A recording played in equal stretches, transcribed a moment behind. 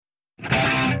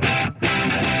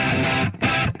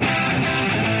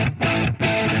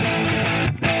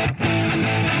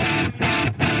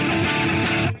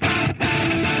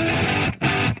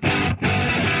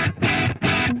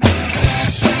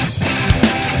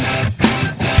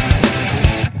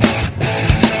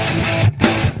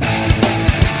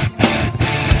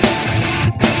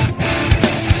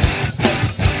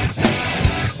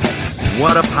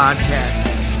What a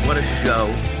podcast, what a show,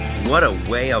 what a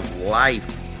way of life,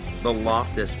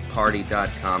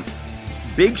 theloftusparty.com.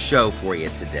 Big show for you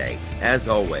today, as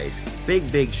always.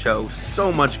 Big show,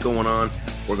 so much going on.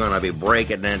 We're going to be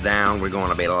breaking it down. We're going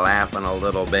to be laughing a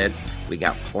little bit. We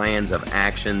got plans of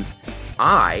actions.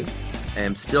 I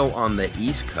am still on the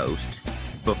East Coast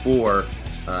before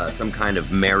some kind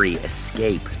of merry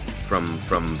escape from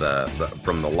the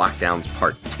lockdowns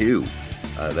part 2.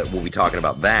 That we'll be talking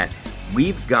about that.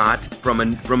 We've got from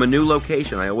a new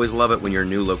location. I always love it when you're a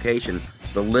new location.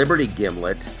 The Liberty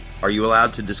Gimlet. Are you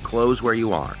allowed to disclose where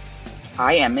you are?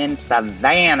 I am in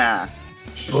Savannah.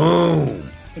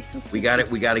 Boom. We got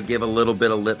to give a little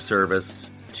bit of lip service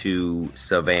to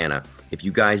Savannah. If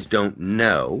you guys don't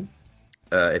know,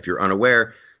 if you're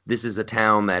unaware, this is a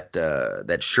town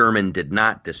that Sherman did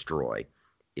not destroy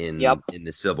in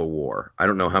the Civil War. I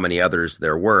don't know how many others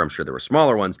there were. I'm sure there were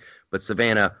smaller ones, but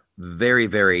Savannah, very,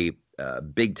 very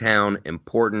big town,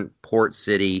 important port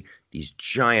city, these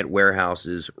giant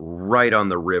warehouses right on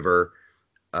the river,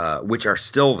 which are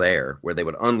still there, where they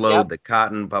would unload the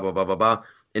cotton, blah, blah, blah, blah, blah.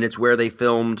 And it's where they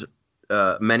filmed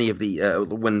many of the,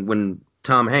 when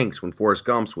Tom Hanks, when Forrest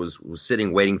Gump was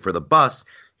sitting waiting for the bus,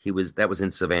 that was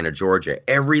in Savannah, Georgia.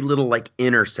 Every little like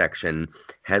intersection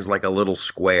has like a little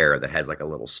square that has like a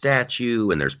little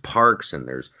statue, and there's parks and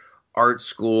there's art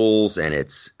schools, and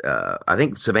it's I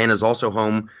think Savannah's also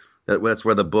home. That's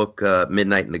where the book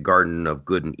Midnight in the Garden of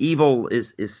Good and Evil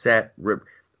is set.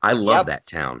 I love that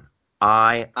town.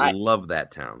 I love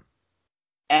that town.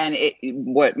 And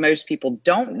what most people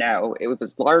don't know, it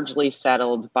was largely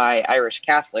settled by Irish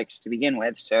Catholics to begin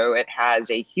with, so it has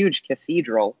a huge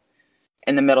cathedral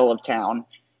in the middle of town,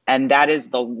 and that is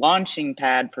the launching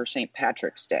pad for St.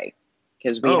 Patrick's Day,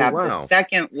 because we have the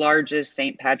second largest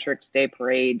St. Patrick's Day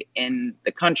parade in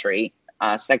the country,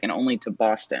 second only to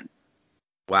Boston.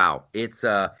 Wow, it's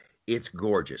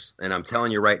gorgeous, and I'm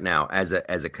telling you right now, as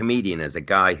a comedian, as a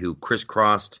guy who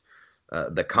crisscrossed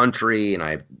the country, and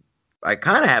I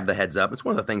kind of have the heads up. It's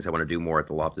one of the things I want to do more at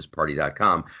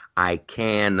theloftusparty.com. I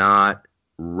cannot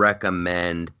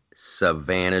recommend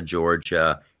Savannah,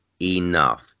 Georgia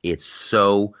enough. It's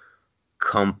so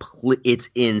complete. It's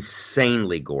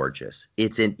insanely gorgeous.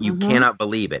 You cannot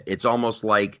believe it. It's almost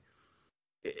like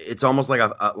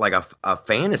a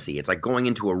fantasy. It's like going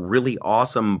into a really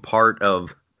awesome part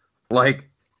of like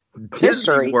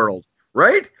history Disney World,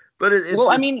 right? But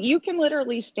I mean, you can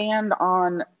literally stand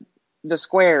on the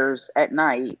squares at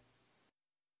night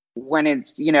when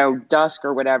it's, dusk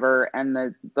or whatever, and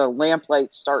the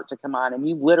lamplights start to come on, and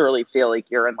you literally feel like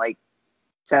you're in like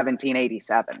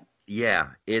 1787. Yeah,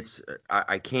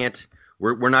 I can't.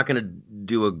 We're not going to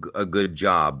do a good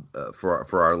job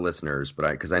for our listeners, but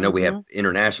because I know we have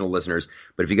international listeners.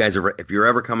 But if you're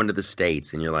ever coming to the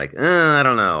States and you're like, I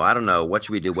don't know, what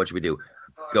should we do?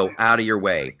 Go out of your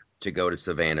way to go to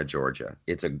Savannah, Georgia.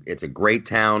 It's a great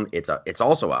town. It's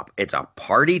also a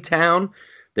party town.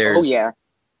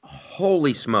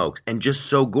 Holy smokes, and just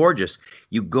so gorgeous.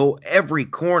 You go every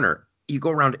corner. You go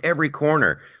around every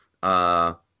corner.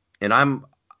 And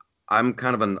I'm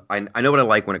kind of I know what I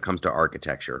like when it comes to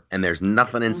architecture, and there's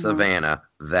nothing in Savannah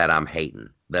that I'm hating.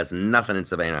 There's nothing in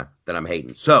Savannah that I'm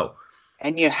hating. So,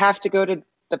 and you have to go to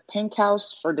the Pink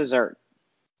House for dessert.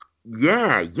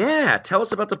 Yeah. Tell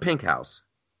us about the Pink House.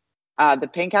 The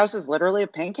Pink House is literally a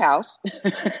pink house.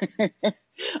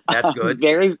 That's good.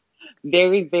 Very,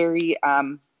 very, very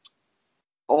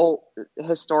old,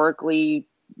 historically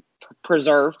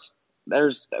preserved.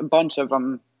 There's a bunch of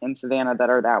them in Savannah that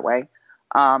are that way.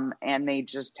 And they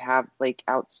just have like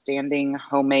outstanding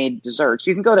homemade desserts.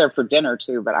 You can go there for dinner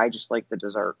too, but I just like the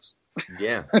desserts.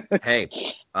 Yeah. Hey.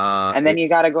 And then you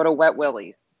got to go to Wet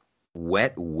Willie's.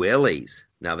 Wet Willie's.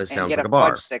 Now this sounds like a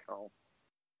bar. Fudgesicle.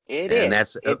 And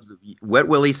that's Wet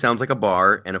Willie's sounds like a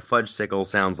bar, and a fudgesicle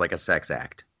sounds like a sex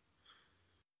act.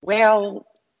 Well,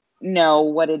 no,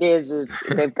 what it is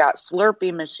they've got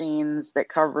Slurpee machines that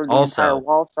cover the entire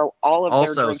wall, so all of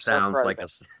their drinks sounds are like a.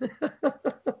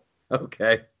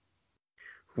 Okay.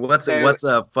 What's a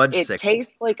fudgesicle? It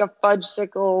tastes like a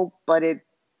fudgesicle, but it's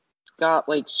got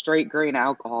like straight grain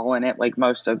alcohol in it, like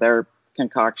most of their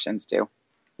concoctions do.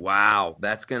 Wow,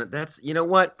 that's you know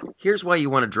what? Here's why you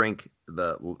want to drink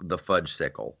the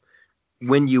fudgesicle.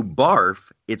 When you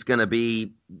barf, it's gonna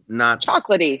be not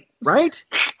chocolatey, right?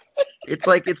 It's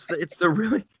like it's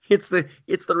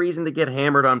the reason to get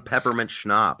hammered on peppermint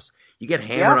schnapps. You get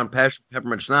hammered on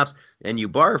peppermint schnapps, and you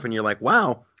barf, and you're like,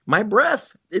 wow, my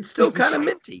breath, it's still kind of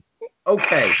minty.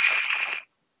 Okay,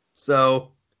 so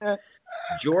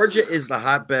Georgia is the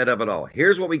hotbed of it all.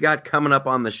 Here's what we got coming up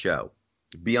on the show.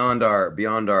 Beyond our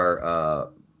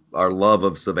our love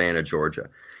of Savannah, Georgia.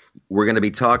 We're going to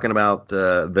be talking about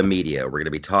the media. We're going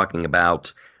to be talking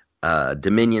about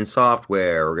Dominion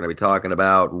software. We're going to be talking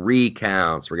about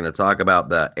recounts. We're going to talk about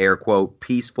the air quote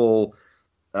peaceful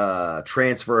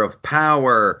transfer of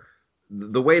power,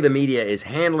 the way the media is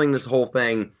handling this whole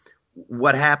thing,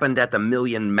 what happened at the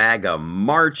Million MAGA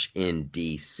March in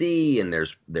D.C., and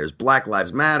there's Black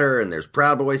Lives Matter, and there's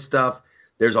Proud Boys stuff.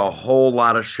 There's a whole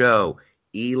lot of show.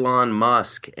 Elon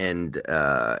Musk and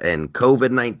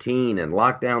COVID-19 and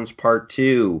lockdowns part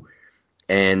 2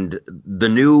 and the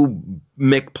new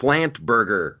McPlant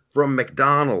burger from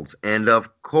McDonald's, and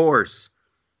of course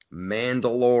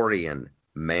Mandalorian.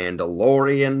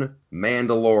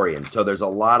 So there's a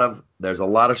lot of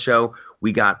show.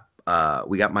 We got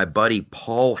my buddy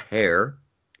Paul Hare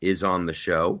is on the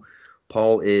show.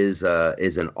 Paul is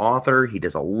an author. He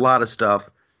does a lot of stuff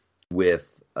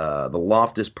with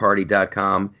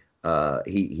theloftusparty.com.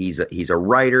 He's a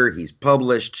writer. He's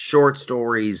published short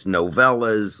stories,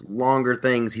 novellas, longer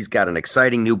things. He's got an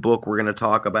exciting new book we're going to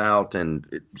talk about,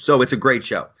 and so it's a great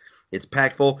show. It's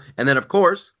packed full. And then, of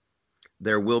course,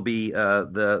 there will be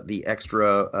the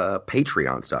extra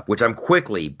Patreon stuff, which I'm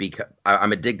quickly, because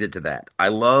I'm addicted to that. I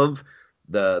love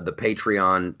the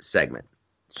Patreon segment.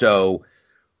 So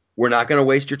we're not going to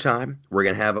waste your time. We're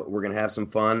gonna have some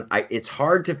fun. It's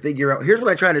hard to figure out. Here's what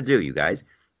I try to do, you guys.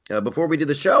 Before we do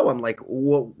the show, I'm like,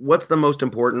 what's the most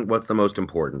important? What's the most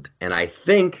important? And I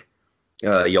think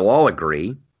you'll all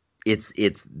agree it's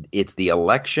the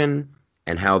election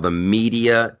and how the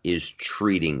media is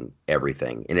treating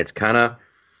everything. And it's kind of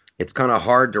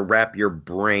hard to wrap your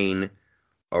brain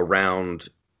around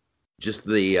just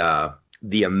the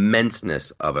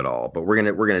immenseness of it all. But we're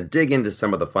gonna dig into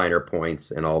some of the finer points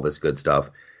and all this good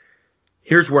stuff.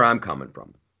 Here's where I'm coming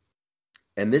from,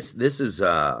 and this is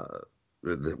of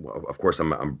course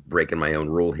I'm breaking my own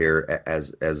rule here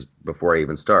as before I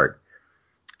even start.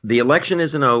 The election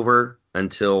isn't over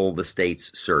until the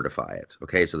states certify it.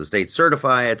 Okay, so the states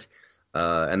certify it,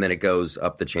 and then it goes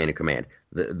up the chain of command.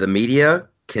 The media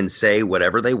can say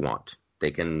whatever they want. They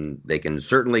can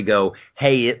certainly go,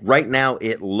 hey, right now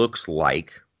it looks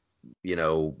like,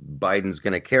 Biden's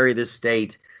going to carry this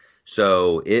state.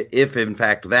 So if in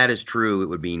fact that is true, it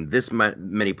would mean this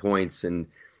many points, and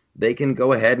they can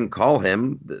go ahead and call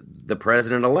him the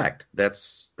president-elect.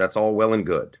 That's all well and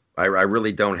good. I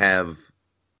really don't have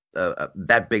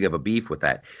that big of a beef with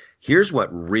that. Here's what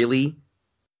really,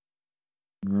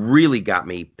 really got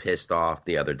me pissed off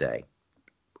the other day.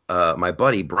 My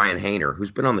buddy Brian Hayner,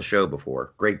 who's been on the show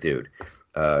before, great dude.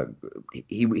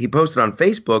 He posted on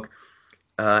Facebook,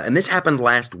 and this happened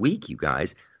last week, you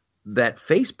guys, that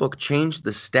Facebook changed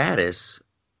the status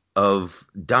of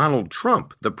Donald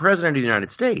Trump, the president of the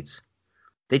United States.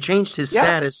 They changed his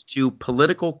status to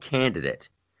political candidate.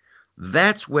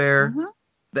 That's where,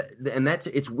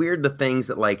 it's weird, the things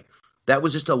that, that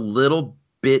was just a little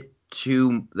bit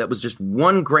that was just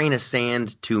one grain of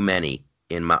sand too many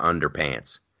in my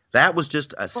underpants. That was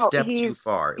just a step too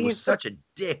far. It was such a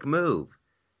dick move.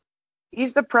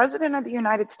 He's the president of the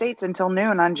United States until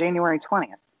noon on January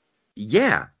 20th.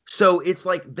 Yeah. So it's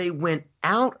like they went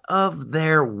out of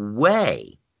their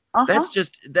way. That's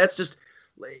just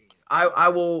I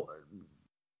will,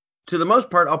 to the most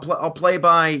part, I'll play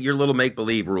by your little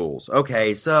make-believe rules.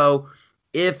 Okay, so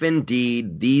if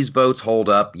indeed these votes hold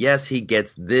up, yes, he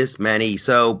gets this many.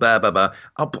 So,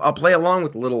 I'll play along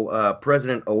with the little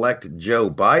President-elect Joe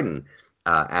Biden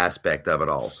aspect of it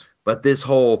all. But this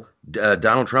whole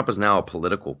Donald Trump is now a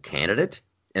political candidate,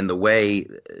 and the way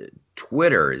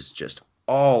Twitter is just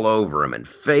all over him, and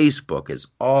Facebook is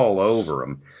all over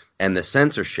him, and the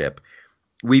censorship.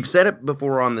 We've said it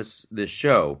before on this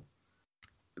show.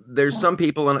 There's some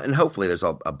people, and hopefully there's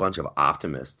a bunch of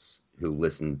optimists who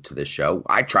listen to this show.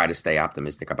 I try to stay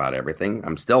optimistic about everything.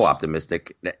 I'm still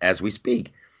optimistic as we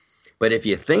speak. But if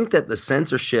you think that the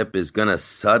censorship is going to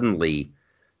suddenly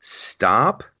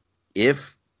stop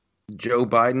if Joe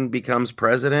Biden becomes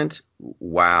president,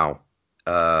 wow.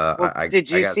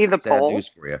 Did you see the poll? News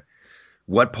for you.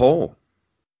 What poll?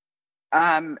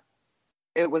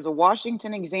 It was a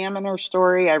Washington Examiner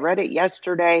story. I read it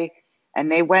yesterday. And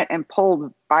they went and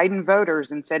polled Biden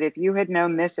voters and said, if you had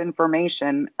known this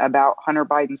information about Hunter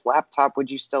Biden's laptop, would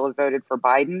you still have voted for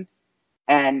Biden?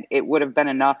 And it would have been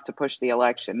enough to push the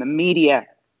election. The media,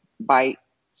 by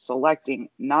selecting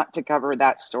not to cover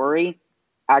that story,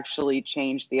 actually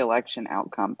changed the election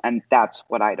outcome. And that's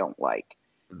what I don't like.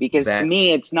 Because to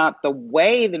me, it's not the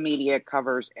way the media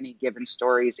covers any given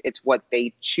stories. It's what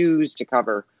they choose to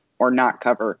cover or not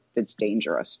cover that's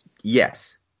dangerous.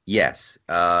 Yes.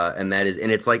 And that is,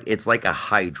 and it's like a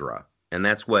hydra, and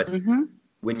that's what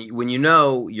when you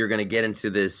know you're going to get into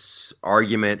this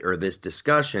argument or this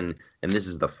discussion, and this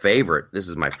is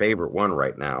my favorite one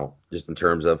right now, just in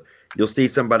terms of you'll see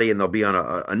somebody and they'll be on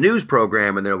a news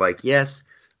program and they're like, yes,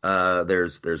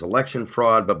 there's election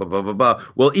fraud, blah blah blah blah blah.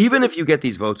 Well, even if you get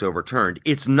these votes overturned,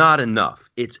 it's not enough.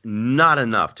 It's not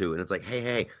enough to, and it's like,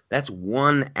 hey, that's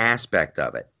one aspect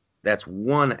of it. That's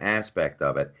one aspect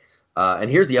of it. And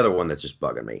here's the other one that's just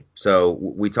bugging me. So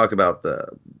we talked about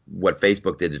what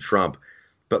Facebook did to Trump.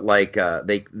 But like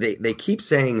they keep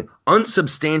saying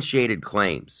unsubstantiated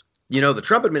claims. You know, the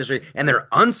Trump administration and their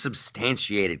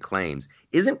unsubstantiated claims.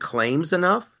 Isn't claims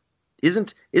enough?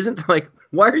 Isn't like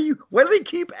why do they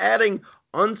keep adding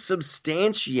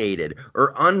unsubstantiated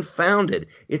or unfounded?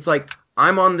 It's like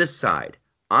I'm on this side.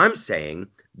 I'm saying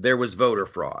there was voter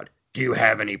fraud. Do you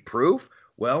have any proof?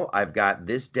 Well, I've got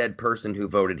this dead person who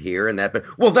voted here and that, but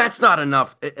well, that's not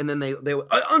enough. And then they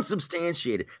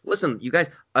unsubstantiated. Listen, you guys,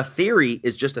 a theory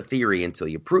is just a theory until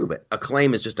you prove it. A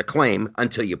claim is just a claim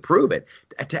until you prove it.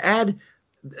 To add,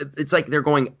 it's like they're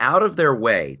going out of their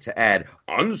way to add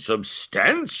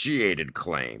unsubstantiated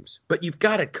claims, but you've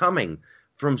got it coming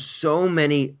from so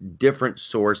many different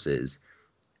sources.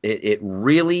 It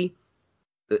really,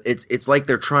 it's like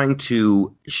they're trying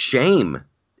to shame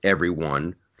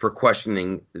everyone for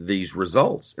questioning these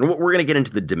results. And we're going to get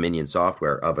into the Dominion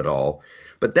software of it all.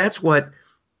 But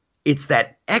it's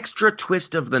that extra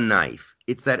twist of the knife.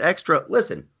 It's that extra,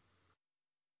 listen,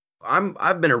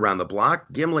 I've been around the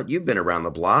block. Gimlet, you've been around the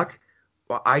block.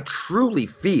 Well, I truly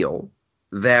feel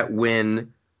that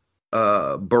when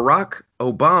Barack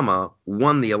Obama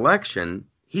won the election,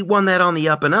 he won that on the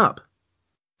up and up.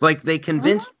 Like they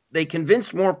convinced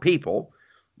more people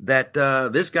that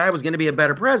this guy was going to be a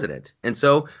better president. And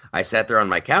so I sat there on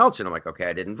my couch and I'm like, okay,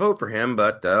 I didn't vote for him,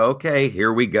 but okay,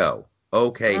 here we go.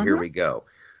 Okay, here we go.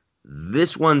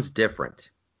 This one's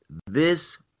different.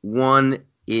 This one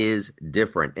is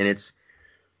different. And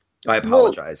I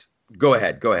apologize. Well,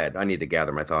 go ahead. I need to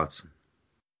gather my thoughts.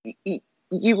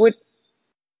 You would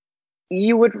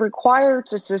require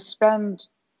to suspend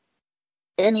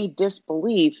any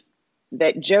disbelief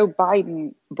that Joe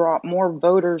Biden brought more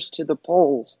voters to the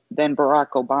polls than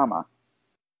Barack Obama.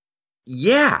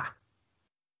 Yeah.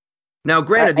 Now,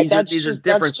 granted, these are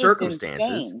different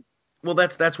circumstances. Insane. Well,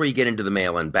 that's where you get into the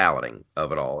mail-in balloting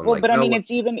of it all. And well, but I mean, it's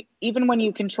even when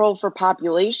you control for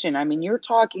population. I mean, you're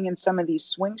talking in some of these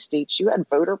swing states, you had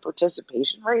voter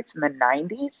participation rates in the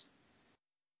 90s.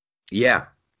 Yeah.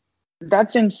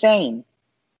 That's insane.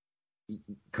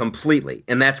 Completely.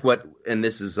 And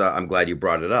this is, I'm glad you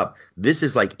brought it up. This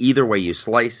is like either way you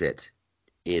slice it,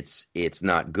 it's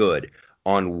not good.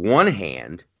 On one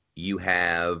hand, you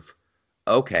have,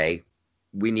 okay,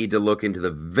 we need to look into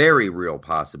the very real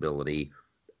possibility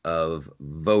of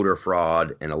voter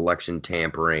fraud and election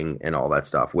tampering and all that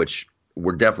stuff, which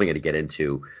we're definitely going to get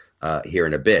into here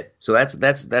in a bit. So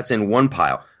that's in one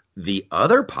pile. The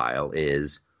other pile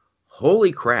is,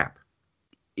 holy crap,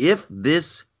 if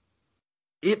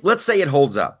let's say it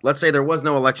holds up. Let's say there was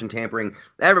no election tampering.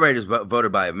 Everybody just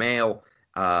voted by mail,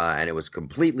 and it was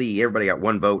completely, everybody got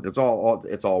one vote. It's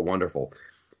all wonderful.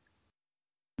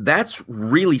 That's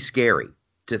really scary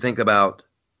to think about.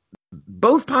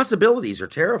 Both possibilities are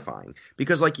terrifying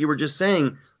because, like you were just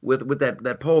saying with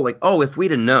that poll, like, oh, if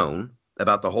we'd have known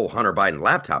about the whole Hunter Biden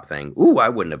laptop thing, I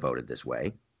wouldn't have voted this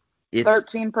way. It's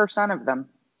 13% of them.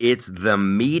 It's the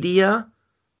media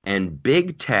and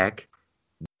big tech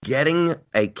getting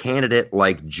a candidate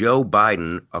like Joe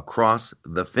Biden across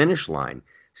the finish line.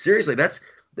 Seriously, that's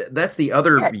the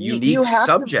other unique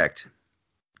subject.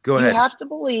 Go ahead. You have to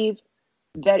believe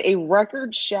that a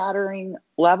record-shattering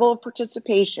level of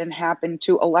participation happened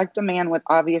to elect a man with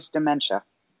obvious dementia.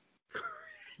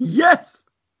 Yes,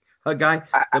 a guy,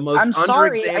 the most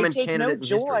underexamined candidate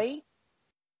in history.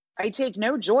 I take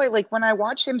no joy. Like when I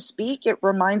watch him speak, it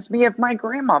reminds me of my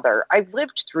grandmother. I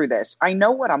lived through this. I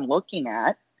know what I'm looking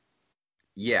at.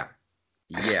 Yeah.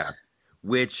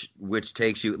 Which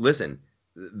takes you, listen,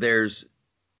 there's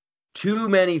too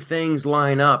many things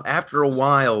line up. After a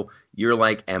while, you're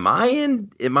like, am I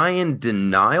in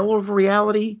denial of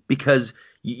reality? Because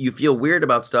you feel weird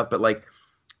about stuff, but like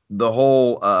the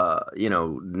whole,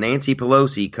 Nancy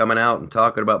Pelosi coming out and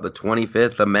talking about the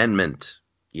 25th Amendment,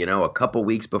 a couple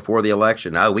weeks before the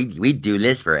election. Oh, we do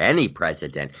this for any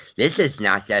president. This is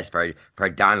not just for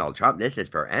Donald Trump. This is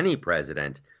for any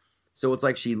president. So it's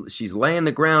like she's laying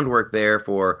the groundwork there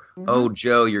for, oh,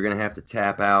 Joe, you're going to have to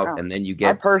tap out. And then you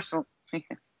get...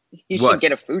 You should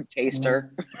get a food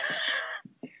taster.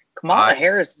 Kamala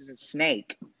Harris is a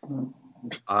snake.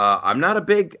 I'm not a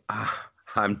big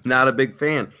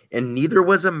fan. And neither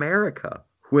was America.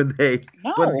 when they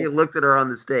No, looked at her on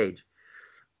the stage.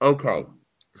 Okay,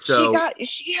 so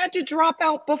she had to drop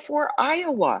out before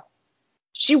Iowa.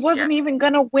 She wasn't yes, even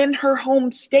going to win her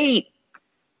home state.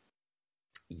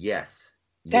 yes,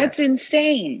 That's yes.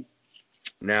 insane.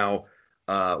 Now,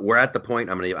 we're at the point.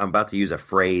 I'm about to use a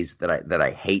phrase that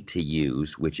I hate to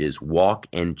use, which is walk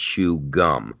and chew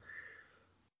gum.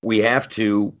 We have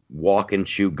to walk and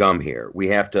chew gum here. We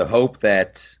have to hope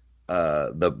that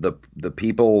the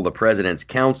people, the president's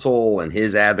counsel and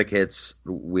his advocates,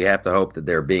 we have to hope that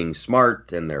they're being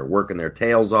smart and they're working their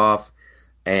tails off.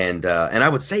 And I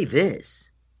would say this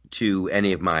to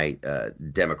any of my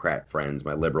Democrat friends,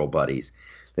 my liberal buddies.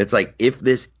 It's like, if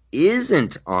this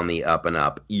isn't on the up and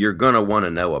up, you're gonna want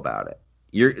to know about it.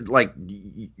 You're like,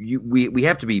 we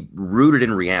have to be rooted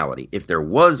in reality. If there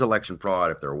was election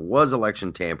fraud, if there was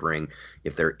election tampering,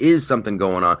 if there is something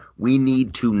going on, we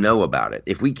need to know about it.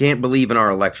 If we can't believe in our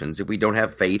elections, if we don't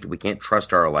have faith, we can't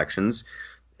trust our elections,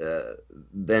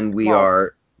 then we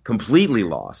are completely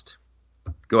lost.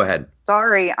 Go ahead.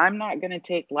 Sorry, I'm not going to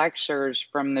take lectures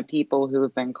from the people who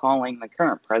have been calling the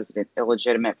current president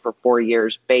illegitimate for 4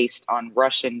 years based on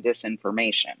Russian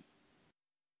disinformation.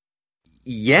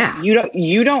 Yeah.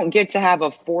 You don't get to have a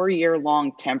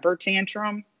 4-year-long temper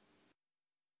tantrum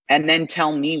and then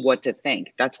tell me what to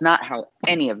think. That's not how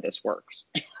any of this works.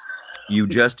 You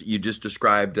just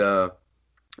described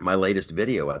my latest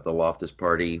video at the Loftus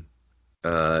Party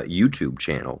YouTube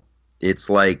channel. It's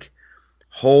like,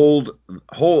 hold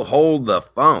the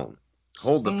phone.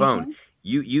 Hold the phone.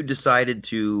 You decided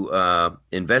to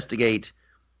investigate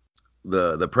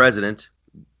the president,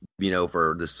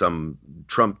 for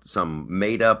some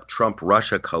made up Trump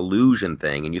Russia collusion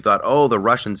thing, and you thought, oh, the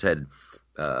Russians had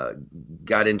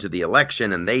got into the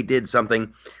election and they did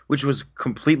something, which was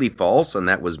completely false, and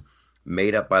that was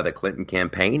made up by the Clinton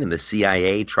campaign, and the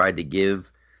CIA tried to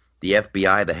give the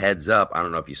FBI the heads up. I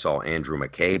don't know if you saw Andrew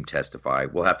McCabe testify.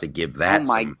 We'll have to give that. Oh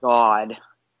my God!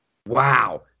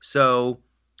 Wow. So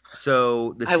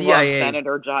the I CIA. love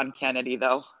Senator John Kennedy,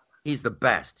 though. He's the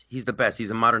best. He's the best.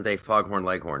 He's a modern day Foghorn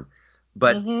Leghorn.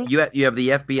 But you have the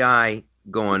FBI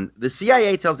going. The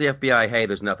CIA tells the FBI, "Hey,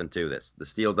 there's nothing to this. The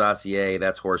Steele dossier,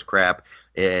 that's horse crap.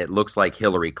 It looks like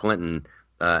Hillary Clinton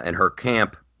and her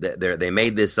camp. They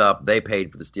made this up. They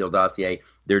paid for the Steele dossier.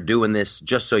 They're doing this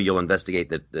just so you'll investigate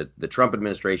the Trump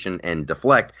administration and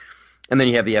deflect." And then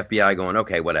you have the FBI going,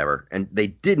 "Okay, whatever." And they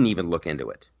didn't even look into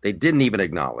it. They didn't even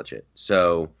acknowledge it.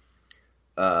 So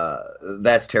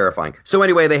that's terrifying. So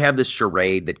anyway, they have this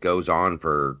charade that goes on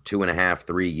for 2.5,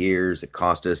 3 years. It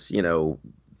cost us,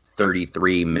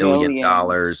 $33 million.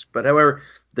 But however,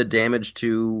 the damage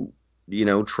to,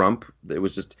 Trump, it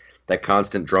was just that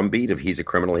constant drumbeat of he's a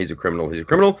criminal, he's a criminal, he's a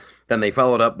criminal. Then they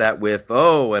followed up that with,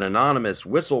 an anonymous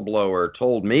whistleblower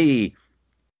told me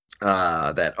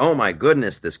that, oh my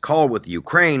goodness, this call with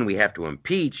Ukraine, we have to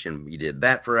impeach, and we did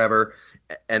that forever.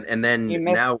 And then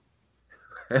now...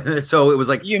 So it was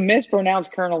like, you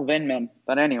mispronounced Colonel Vindman,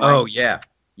 but anyway. Oh yeah.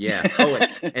 Oh,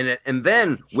 and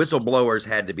then whistleblowers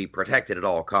had to be protected at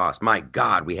all costs. My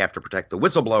God, we have to protect the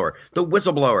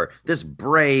whistleblower, this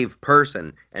brave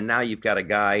person. And now you've got a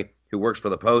guy who works for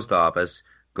the post office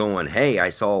going, "Hey, I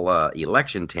saw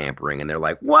election tampering," and they're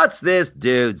like, "What's this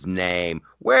dude's name?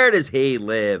 Where does he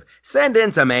live? Send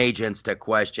in some agents to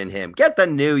question him. Get the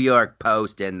New York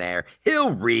Post in there.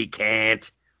 He'll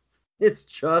recant." It's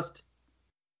just.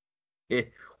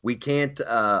 We can't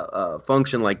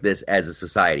function like this as a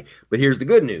society. But here's the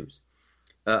good news.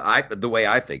 The way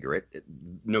I figure it,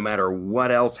 no matter what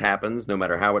else happens, no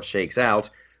matter how it shakes out,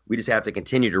 we just have to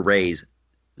continue to raise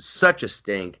such a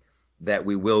stink that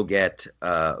we will get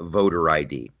voter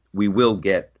ID. We will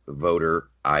get voter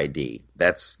ID.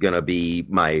 That's going to be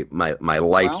my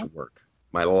life's work.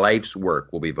 My life's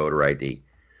work will be voter ID.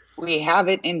 We have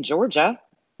it in Georgia.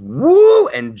 Woo!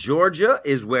 And Georgia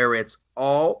is where it's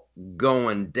all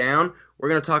going down. We're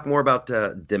going to talk more about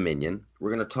Dominion.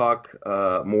 We're going to talk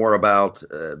more about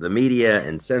the media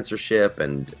and censorship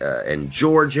and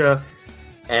Georgia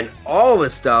and all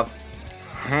this stuff.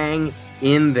 Hang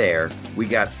in there. We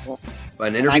got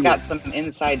an interview. And I got some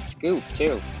inside scoop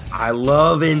too. I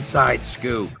love inside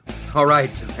scoop. All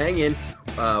right, so hang in.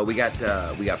 We got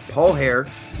Paul Hare.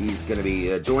 He's going to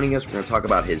be joining us. We're going to talk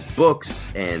about his books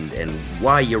and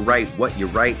why you write what you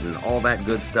write and all that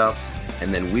good stuff.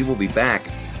 And then we will be back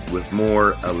with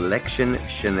more election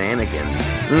shenanigans.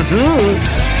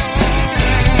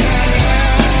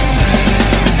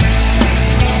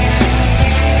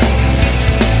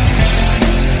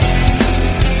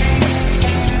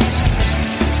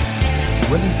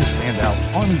 Ready to stand out,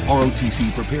 Army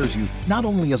ROTC prepares you not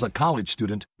only as a college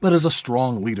student, but as a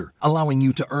strong leader, allowing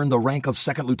you to earn the rank of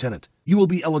second lieutenant. You will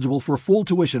be eligible for full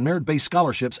tuition merit-based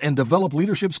scholarships and develop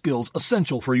leadership skills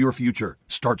essential for your future.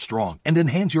 Start strong and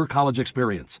enhance your college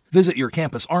experience. Visit your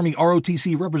campus Army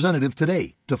ROTC representative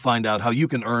today. To find out how you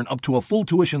can earn up to a full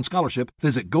tuition scholarship,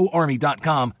 visit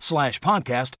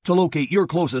goarmy.com/podcast to locate your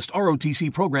closest ROTC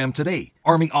program today.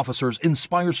 Army officers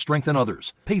inspire, strengthen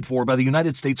others. Paid for by the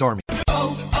United States Army.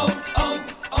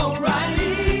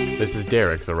 O'Reilly. This is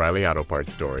Derek's O'Reilly Auto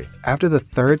Parts story. After the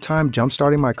third time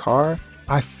jump-starting my car,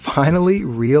 I finally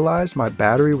realized my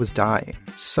battery was dying.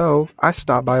 So I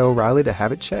stopped by O'Reilly to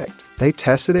have it checked. They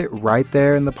tested it right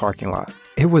there in the parking lot.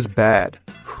 It was bad,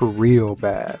 real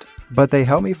bad. But they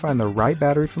helped me find the right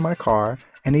battery for my car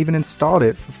and even installed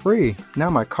it for free. Now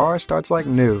my car starts like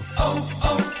new.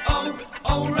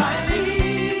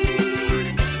 O'Reilly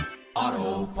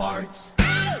Auto Parts.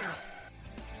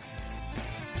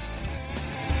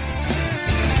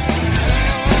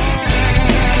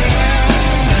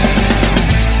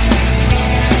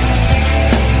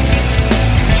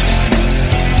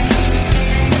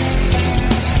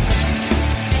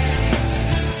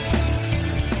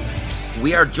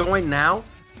 We are joined now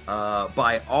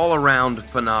by all-around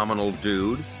phenomenal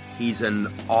dude. He's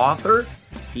an author.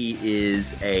 He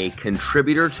is a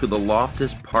contributor to the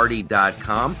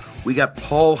LoftusParty.com. We got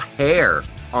Paul Hare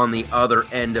on the other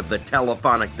end of the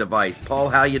telephonic device. Paul,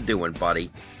 how you doing, buddy?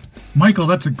 Michael,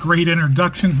 that's a great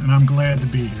introduction, and I'm glad to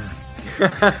be here.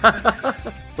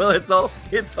 Well, it's all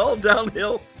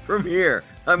downhill from here.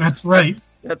 That's right.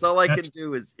 That's all I can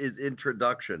do is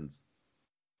introductions.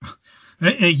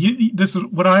 Hey, this is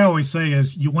what I always say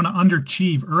is you want to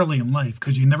underachieve early in life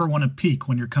because you never want to peak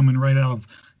when you're coming right out of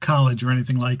college or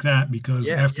anything like that, because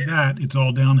after that, it's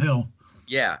all downhill.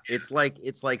 Yeah, it's like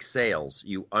sales.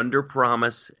 You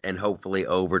underpromise and hopefully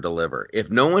overdeliver.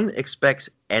 If no one expects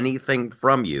anything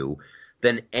from you,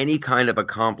 then any kind of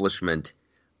accomplishment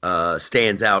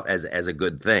stands out as a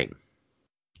good thing.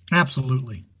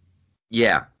 Absolutely.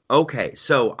 Yeah. Okay.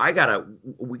 So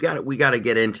we gotta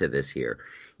get into this here.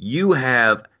 You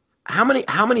have how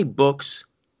many books?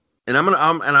 And I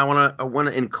want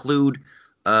to include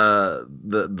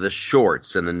the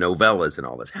shorts and the novellas and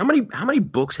all this. How many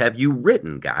books have you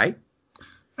written, Guy?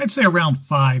 I'd say around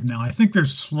 5 now. I think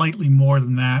there's slightly more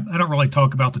than that. I don't really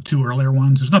talk about the 2 earlier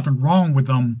ones. There's nothing wrong with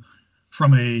them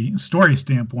from a story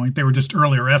standpoint. They were just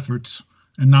earlier efforts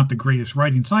and not the greatest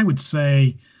writing. So I would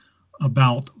say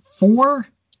about 4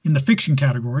 in the fiction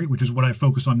category, which is what I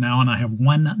focus on now, and I have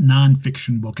 1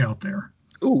 nonfiction book out there.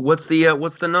 Ooh, what's the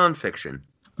nonfiction?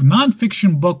 The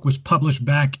nonfiction book was published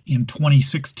back in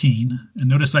 2016. And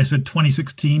notice I said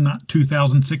 2016, not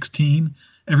 2016.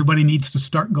 Everybody needs to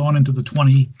start going into the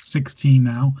 2016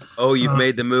 now. Oh, you've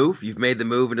made the move? You've made the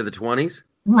move into the 20s?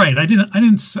 Right. I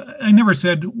never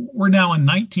said we're now in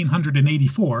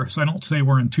 1984, so I don't say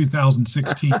we're in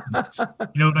 2016. You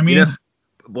know what I mean? Yeah.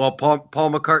 Well, Paul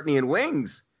McCartney and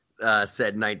Wings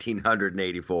said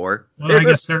 1984. Well, I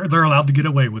guess they're allowed to get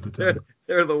away with it then.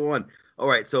 They're the one. All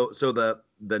right. So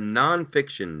the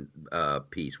nonfiction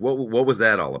piece, what was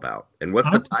that all about? And what's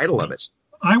the title of it?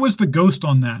 I was the ghost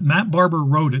on that. Matt Barber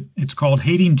wrote it. It's called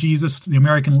Hating Jesus, the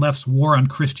American Left's War on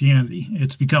Christianity.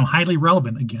 It's become highly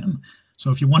relevant again.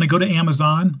 So if you want to go to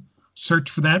Amazon,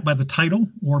 search for that by the title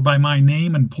or by my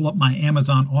name and pull up my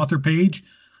Amazon author page,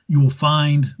 you will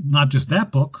find not just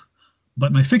that book,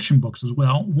 but my fiction books as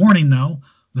well. Warning, though,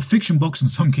 the fiction books in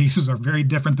some cases are very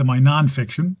different than my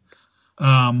nonfiction.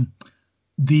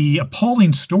 The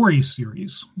Appalling Stories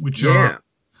series,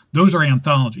 those are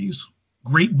anthologies.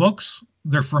 Great books.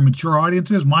 They're for mature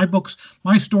audiences. My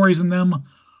stories in them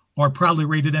are probably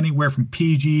rated anywhere from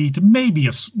PG to maybe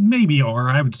R.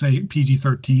 I would say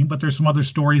PG-13, but there's some other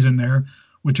stories in there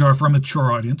which are for a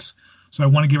mature audience. So I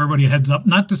want to give everybody a heads up,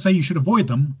 not to say you should avoid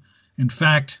them. In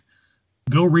fact,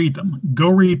 go read them.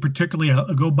 Go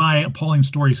buy Appalling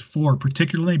Stories 4,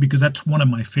 particularly because that's one of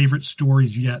my favorite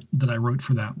stories yet that I wrote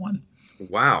for that one.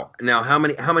 Wow. Now, how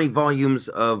many volumes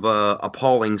of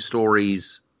Appalling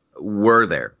Stories were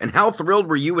there? And how thrilled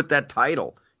were you with that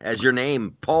title as your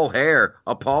name, Paul Hare,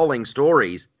 Appalling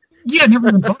Stories? Yeah, I never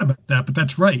even thought about that, but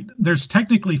that's right. There's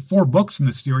technically 4 books in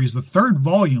this series. The 3rd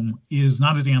volume is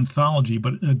not an anthology,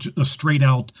 but a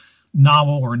straight-out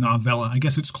novel or novella. I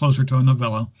guess it's closer to a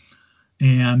novella.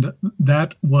 And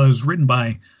that was written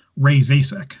by Ray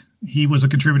Zasek. He was a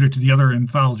contributor to the other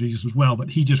anthologies as well, but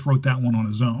he just wrote that one on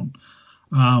his own.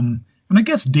 And I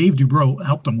guess Dave Dubrow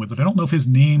helped him with it. I don't know if his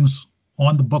name's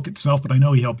on the book itself, but I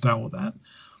know he helped out with that.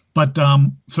 But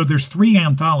so there's 3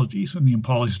 anthologies in the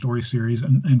Appalling Story series,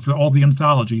 and for all the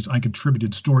anthologies, I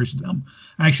contributed stories to them.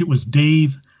 Actually, it was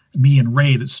Dave, me, and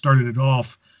Ray that started it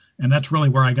off, and that's really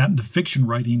where I got into fiction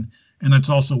writing, and that's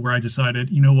also where I decided,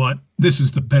 you know what, this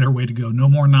is the better way to go. No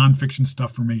more nonfiction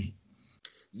stuff for me.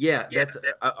 Yeah, that's.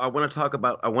 I want to talk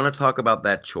about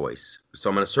that choice. So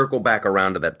I'm going to circle back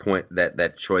around to that point,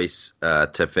 that choice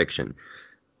to fiction.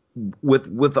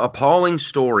 With Appalling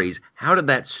Stories, how did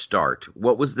that start?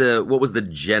 What was the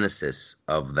genesis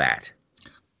of that?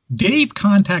 Dave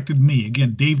contacted me.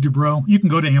 Again, Dave Dubrow. You can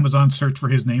go to Amazon, search for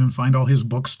his name, and find all his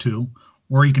books too.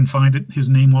 Or you can find his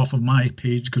name off of my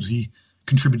page because he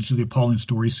contributed to the Appalling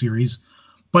Stories series.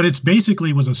 But it's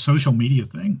basically was a social media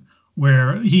thing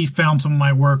where he found some of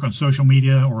my work on social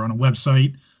media or on a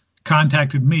website,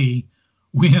 contacted me.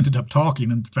 We ended up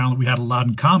talking and found that we had a lot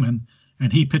in common.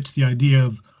 And he pitched the idea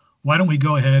of, why don't we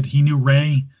go ahead? He knew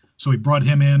Ray, so he brought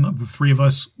him in. The 3 of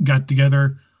us got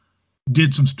together,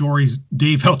 did some stories.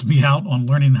 Dave helped me out on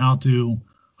learning how to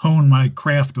hone my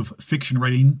craft of fiction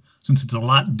writing, since it's a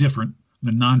lot different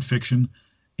than nonfiction.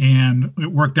 And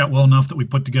it worked out well enough that we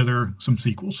put together some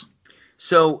sequels.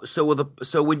 So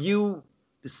would you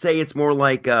say it's more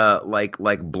like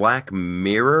Black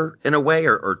Mirror in a way,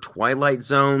 or Twilight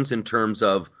Zones in terms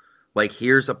of, like,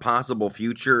 here's a possible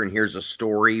future and here's a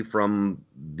story from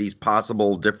these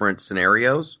possible different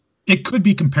scenarios? It could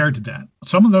be compared to that.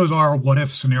 Some of those are what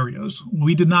if scenarios.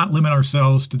 We did not limit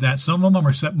ourselves to that. Some of them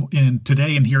are set in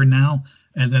today and here and now.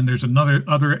 And then there's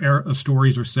other era of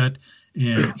stories are set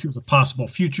in here's a possible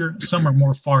future. Some are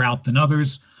more far out than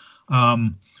others. I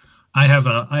have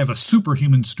a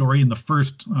superhuman story in the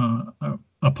first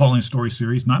Appalling Story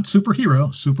series, not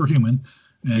superhero, superhuman.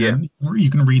 And you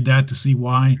can read that to see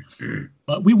why.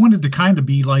 But we wanted to kind of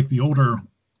be like the older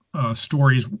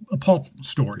stories, pulp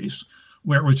stories,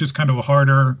 where it was just kind of a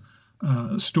harder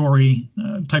story,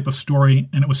 type of story.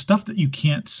 And it was stuff that you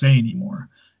can't say anymore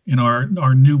in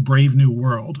our new brave new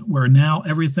world, where now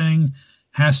everything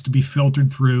has to be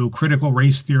filtered through critical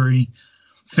race theory,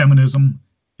 feminism,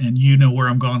 and you know where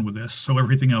I'm going with this. So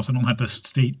everything else, I don't have to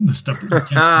state the stuff that you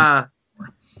can't.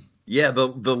 Yeah, the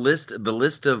list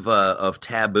of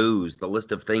taboos, the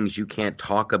list of things you can't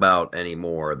talk about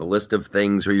anymore, the list of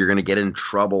things where you're going to get in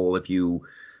trouble if you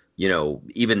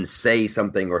even say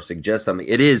something or suggest something.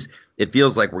 It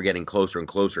feels like we're getting closer and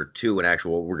closer to we're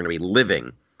going to be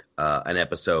living an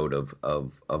episode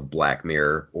of Black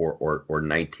Mirror or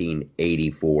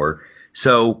 1984.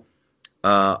 So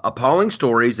Appalling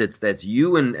Stories, that's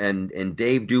you and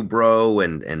Dave Dubrow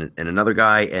and another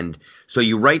guy, and so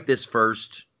you write this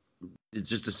first. It's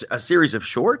just a series of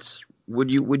shorts. Would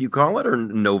you call it, or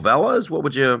novellas? What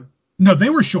would you? No, they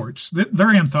were shorts.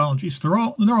 They're anthologies. They're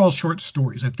all short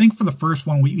stories. I think for the first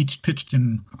one, we each pitched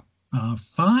in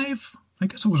 5. I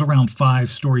guess it was around 5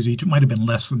 stories each. It might have been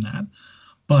less than that,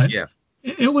 but yeah,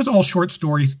 it was all short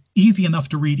stories, easy enough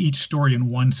to read each story in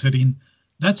one sitting.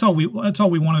 That's all we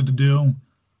wanted to do.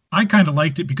 I kind of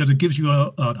liked it because it gives you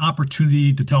an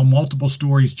opportunity to tell multiple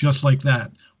stories just like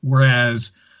that.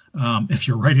 Whereas if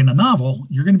you're writing a novel,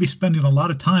 you're going to be spending a lot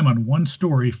of time on one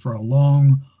story for a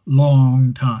long,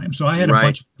 long time. So I had a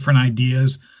bunch of different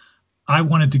ideas. I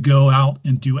wanted to go out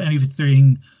and do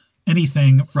anything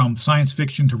from science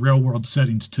fiction to real world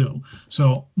settings too.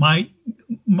 So my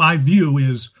view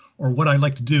is, or what I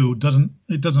like to do, doesn't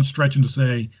stretch into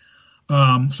say,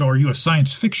 so are you a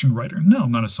science fiction writer? No,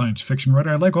 I'm not a science fiction writer.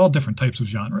 I like all different types of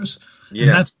genres.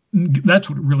 Yeah. And that's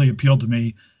what really appealed to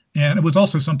me. And it was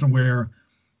also something where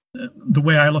the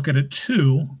way I look at it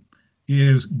too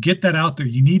is get that out there.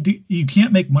 You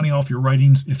can't make money off your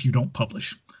writings if you don't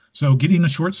publish. So getting a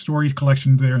short stories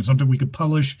collection there and something we could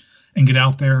publish and get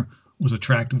out there was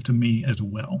attractive to me as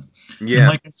well. Yeah. And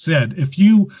like I said,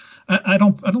 I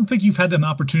don't think you've had an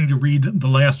opportunity to read the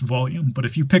last volume, but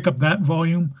if you pick up that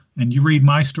volume and you read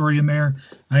my story in there,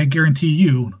 I guarantee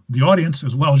you, the audience,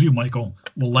 as well as you, Michael,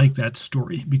 will like that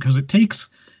story because it takes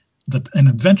an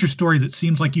adventure story that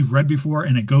seems like you've read before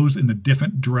and it goes in a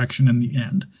different direction in the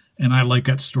end. And I like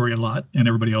that story a lot, and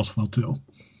everybody else will too.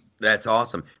 That's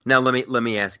awesome. Now let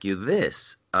me ask you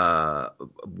this: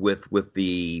 with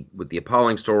the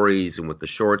Appalling Stories and with the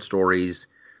short stories,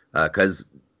 because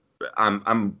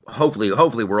I'm hopefully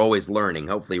we're always learning.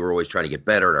 Hopefully we're always trying to get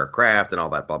better at our craft and all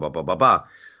that. Blah blah blah blah blah.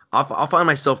 I'll find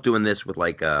myself doing this with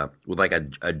like a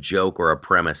joke or a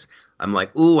premise. I'm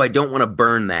like, ooh, I don't want to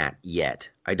burn that yet.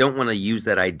 I don't want to use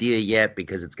that idea yet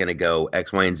because it's going to go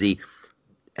X, Y, and Z.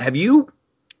 Have you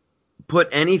put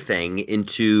anything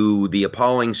into the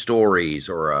Appalling Stories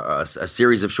or a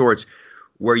series of shorts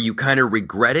where you kind of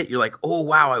regret it. You're like, oh,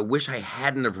 wow, I wish I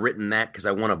hadn't have written that because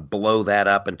I want to blow that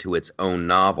up into its own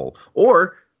novel?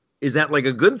 Or is that like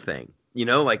a good thing? You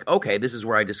know, like, okay, this is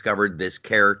where I discovered this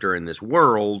character in this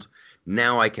world.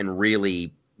 Now I can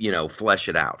really, you know, flesh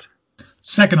it out.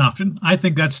 Second option. I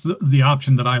think that's the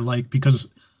option that I like, because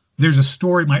there's a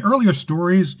story. My earlier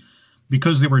stories,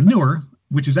 because they were newer,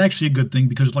 which is actually a good thing,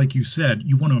 because like you said,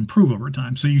 you want to improve over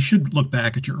time. So you should look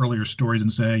back at your earlier stories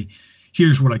and say,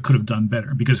 here's what I could have done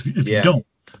better. Because if you don't,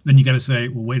 then you got to say,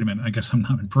 well, wait a minute, I guess I'm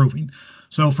not improving.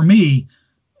 So for me,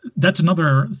 that's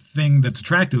another thing that's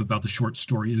attractive about the short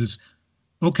story is,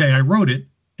 okay, I wrote it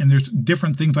and there's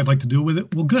different things I'd like to do with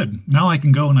it. Well, good. Now I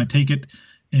can go and I take it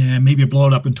and maybe blow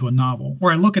it up into a novel,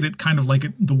 or I look at it kind of like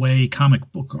the way comic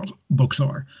books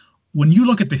are. When you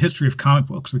look at the history of comic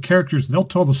books, the characters, they'll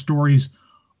tell the stories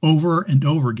over and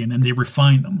over again, and they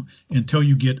refine them until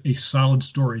you get a solid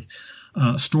story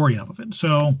out of it.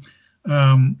 So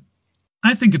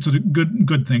I think it's a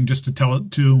good thing just to tell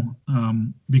it too,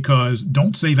 because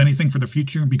don't save anything for the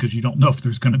future, because you don't know if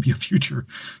there's going to be a future.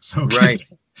 So right.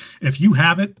 If you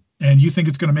have it and you think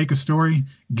it's going to make a story,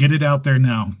 get it out there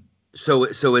now. So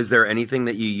is there anything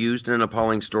that you used in an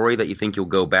appalling story that you think you'll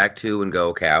go back to and go,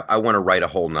 okay, I want to write a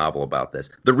whole novel about this?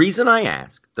 The reason I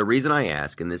ask,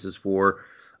 and this is for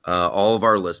all of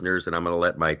our listeners, and I'm going to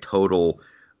let my total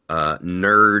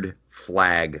nerd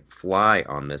flag fly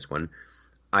on this one.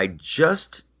 I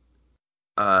just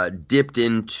dipped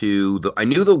into I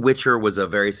knew The Witcher was a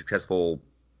very successful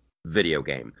video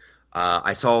game.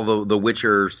 I saw the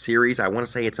Witcher series. I want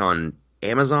to say it's on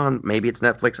Amazon, maybe it's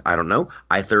Netflix, I don't know.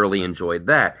 I thoroughly enjoyed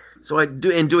that. So in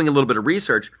doing a little bit of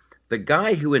research, the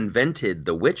guy who invented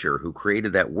The Witcher, who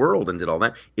created that world and did all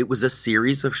that, it was a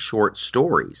series of short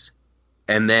stories.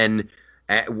 And then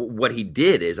what he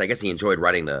did is, I guess he enjoyed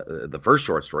writing the first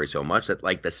short story so much that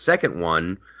like the second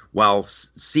one, while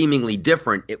seemingly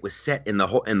different, it was set in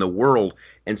the world.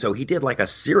 And so he did like I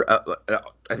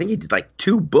think he did like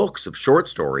 2 books of short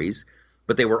stories,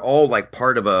 but they were all like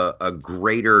part of a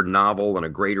greater novel and a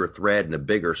greater thread and a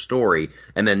bigger story.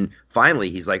 And then finally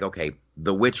he's like, okay,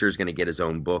 The Witcher's going to get his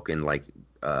own book in like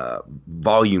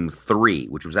volume 3,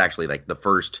 which was actually like the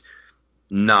first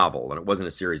novel, and it wasn't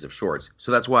a series of shorts.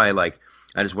 So that's why I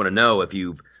just want to know if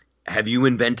have you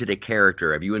invented a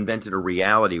character? Have you invented a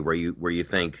reality where you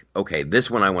think, okay,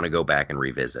 this one I want to go back and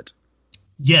revisit?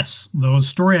 Yes. The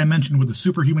story I mentioned with the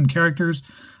superhuman characters,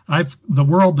 the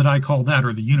world that I call that,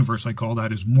 or the universe I call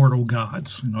that, is mortal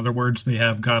gods. In other words, they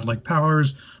have godlike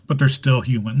powers, but they're still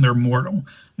human. They're mortal.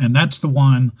 And that's the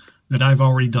one that I've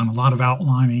already done a lot of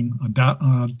outlining,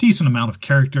 a decent amount of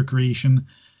character creation,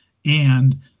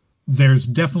 and there's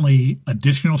definitely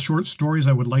additional short stories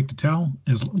I would like to tell,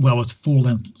 as well as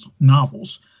full-length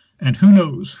novels. And who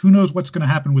knows what's going to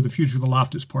happen with the future of the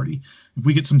Loftus Party. If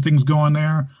we get some things going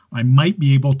there, I might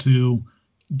be able to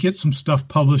get some stuff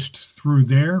published through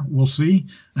there. We'll see.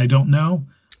 I don't know.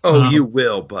 Oh, you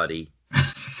will, buddy.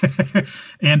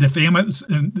 And if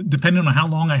Amazon, depending on how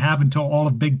long I have until all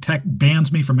of big tech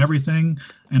bans me from everything,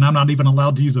 and I'm not even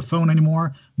allowed to use a phone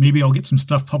anymore, maybe I'll get some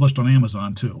stuff published on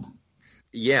Amazon too.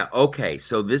 Yeah, okay.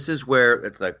 So this is where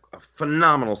it's like a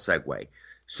phenomenal segue.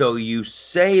 So you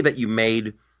say that you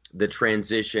made the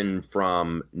transition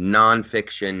from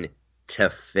nonfiction to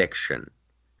fiction.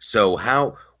 So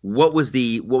what was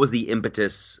the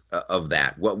impetus of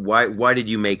that? Why did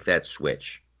you make that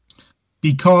switch?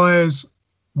 Because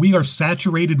we are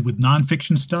saturated with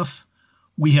nonfiction stuff.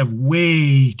 We have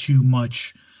way too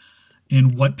much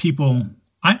in what people.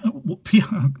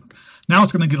 Now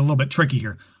it's going to get a little bit tricky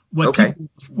here.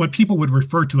 What people would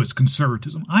refer to as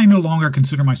conservatism. I no longer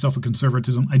consider myself a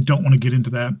conservatism. I don't want to get into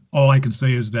that. All I can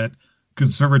say is that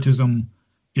conservatism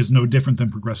is no different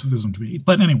than progressivism to me.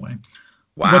 But anyway,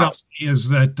 wow. What I'll say is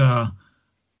that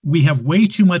we have way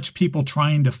too much people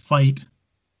trying to fight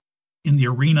in the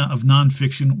arena of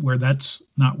nonfiction, where that's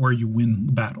not where you win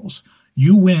battles.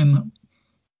 You win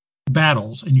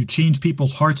battles and you change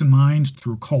people's hearts and minds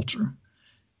through culture.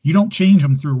 You don't change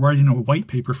them through writing a white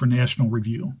paper for National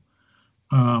Review.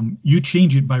 You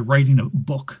change it by writing a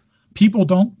book. People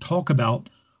don't talk about,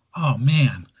 oh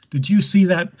man, did you see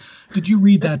that? Did you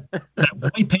read that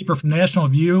white paper from National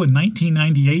Review in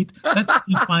 1998?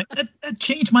 That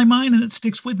changed my mind, and it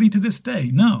sticks with me to this day.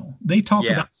 No, they talk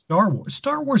about Star Wars.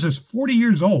 Star Wars is 40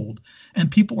 years old, and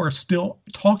people are still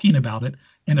talking about it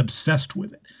and obsessed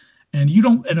with it. And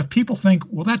if people think,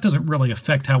 well, that doesn't really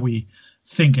affect how we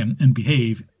think and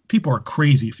behave, people are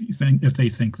crazy if they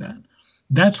think that.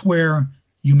 That's where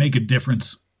you make a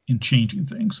difference in changing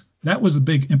things. That was a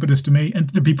big impetus to me.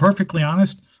 And to be perfectly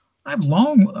honest, I've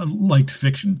long liked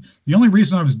fiction. The only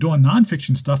reason I was doing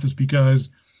nonfiction stuff is because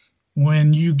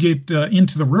when you get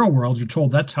into the real world, you're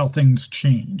told that's how things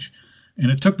change.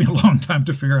 And it took me a long time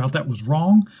to figure out that was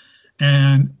wrong.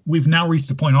 And we've now reached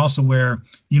the point also where,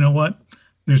 you know what,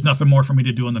 there's nothing more for me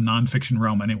to do in the nonfiction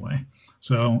realm anyway.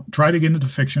 So try to get into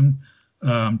fiction,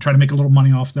 try to make a little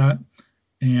money off that,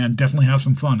 and definitely have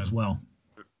some fun as well.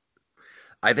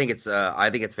 I think it's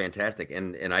fantastic,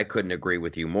 and I couldn't agree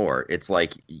with you more. It's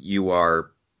like you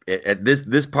are at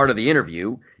this part of the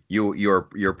interview,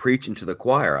 you're preaching to the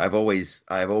choir. I've always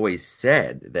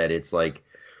said that it's like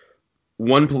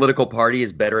one political party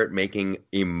is better at making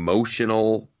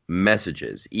emotional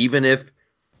messages, even if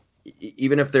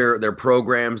their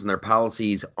programs and their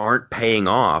policies aren't paying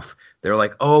off. They're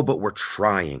like, oh, but we're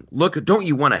trying. Look, don't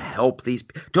you want to help these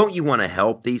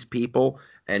people?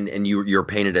 And you're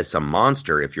painted as some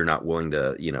monster if you're not willing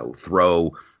to,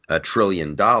 throw $1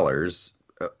 trillion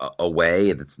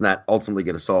away. That's not ultimately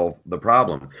going to solve the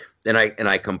problem. And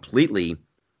I completely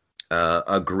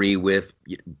agree with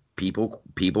people.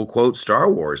 People quote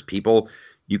Star Wars.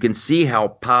 You can see how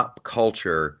pop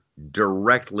culture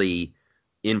directly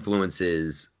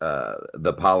influences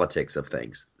the politics of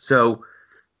things. So,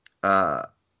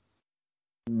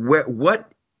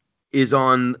 what is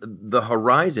on the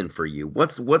horizon for you?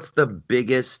 What's the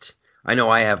biggest? I know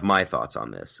I have my thoughts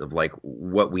on this of like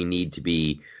what we need to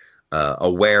be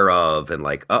aware of, and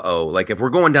like, like if we're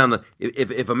going down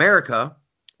if America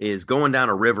is going down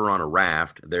a river on a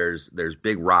raft, there's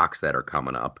big rocks that are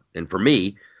coming up. And for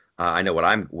me, I know what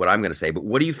I'm going to say, but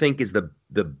what do you think is the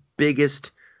biggest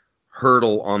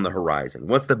hurdle on the horizon?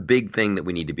 What's the big thing that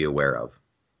we need to be aware of?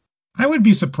 I would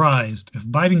be surprised if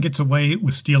Biden gets away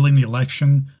with stealing the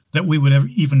election that we would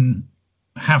even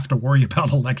have to worry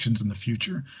about elections in the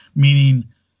future. Meaning,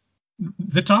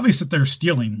 it's obvious that they're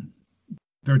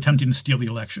attempting to steal the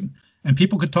election. And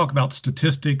people could talk about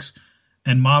statistics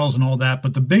and models and all that,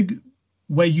 but the big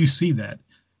way you see that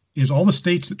is all the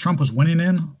states that Trump was winning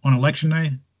in on election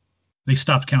day, they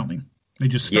stopped counting. They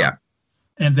just stopped. Yeah.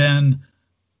 And then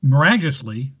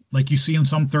miraculously, like you see in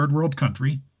some third world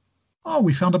country,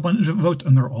 we found a bunch of votes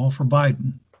and they're all for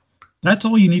Biden. That's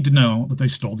all you need to know, that they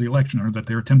stole the election or that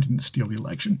they're attempting to steal the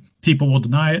election. People will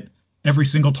deny it. Every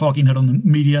single talking head on the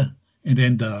media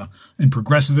and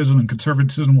progressivism and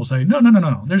conservatism will say, no.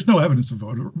 There's no evidence of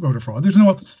voter fraud. There's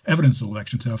no evidence of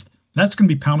election theft. That's going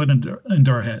to be pounded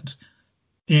into our heads.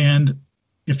 And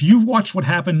if you've watched what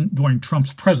happened during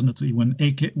Trump's presidency, when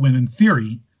in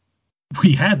theory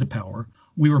we had the power,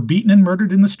 we were beaten and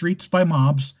murdered in the streets by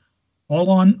mobs, all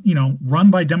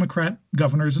run by Democrat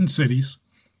governors in cities.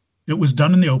 It was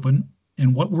done in the open.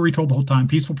 And what were we told the whole time?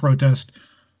 Peaceful protest.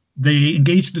 They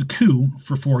engaged in a coup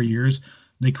for 4 years.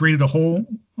 They created a whole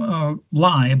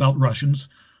lie about Russians.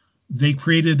 They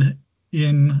created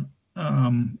in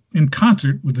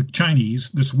concert with the Chinese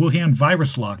this Wuhan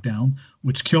virus lockdown,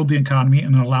 which killed the economy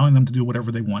and allowing them to do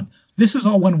whatever they want. This is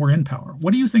all when we're in power.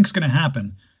 What do you think is going to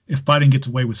happen if Biden gets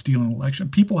away with stealing an election?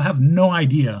 People have no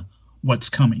idea what's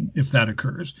coming if that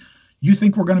occurs. You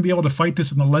think we're going to be able to fight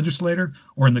this in the legislature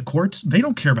or in the courts? They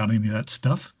don't care about any of that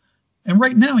stuff. And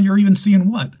right now, you're even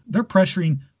seeing what? They're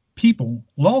pressuring people,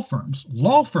 law firms,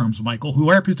 Michael,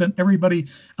 who represent everybody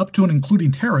up to and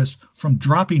including terrorists, from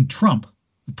dropping Trump,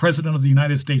 the president of the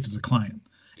United States, as a client.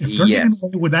 If they're getting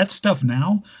away with that stuff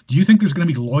now, do you think there's going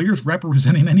to be lawyers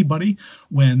representing anybody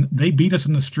when they beat us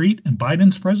in the street and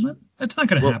Biden's president? That's not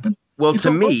going to happen. Well,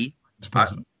 to me,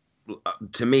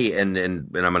 and I'm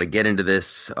going to get into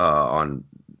this on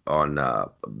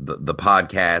the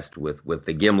podcast with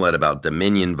the Gimlet about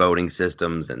Dominion voting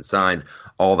systems and signs,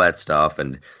 all that stuff,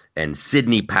 and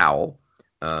Sidney Powell,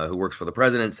 who works for the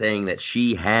president, saying that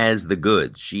she has the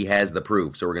goods, she has the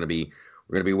proof. So we're going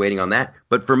to be waiting on that.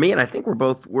 But for me, and I think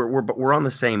we're on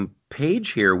the same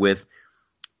page here with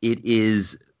it,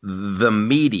 is the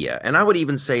media, and I would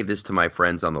even say this to my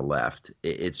friends on the left.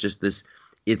 It's just this.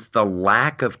 It's the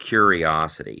lack of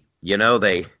curiosity.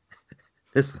 They're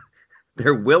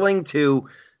willing to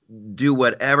do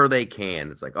whatever they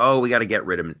can. It's like, we got to get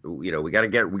rid of him.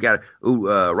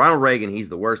 Ronald Reagan, he's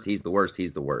the worst. He's the worst.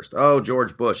 He's the worst. Oh,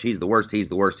 George Bush, he's the worst. He's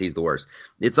the worst. He's the worst.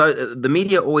 It's the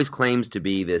media always claims to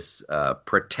be this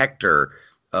protector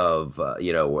of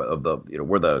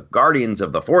we're the guardians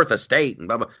of the fourth estate and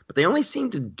blah blah. But they only seem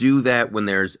to do that when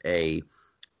there's a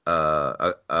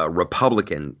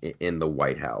Republican in the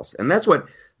White House, and that's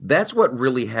what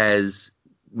really has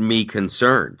me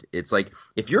concerned. It's like,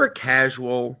 if you're just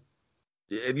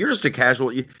a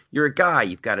casual, you're a guy,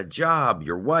 you've got a job,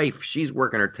 your wife, she's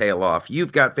working her tail off,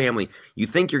 you've got family, you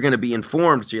think you're going to be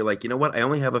informed, so you're like, you know what, I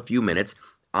only have a few minutes,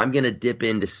 I'm going to dip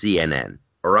into CNN.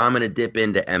 or I'm going to dip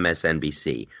into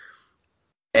MSNBC.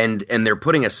 And they're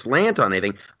putting a slant on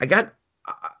anything.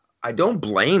 I don't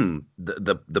blame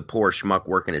the poor schmuck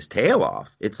working his tail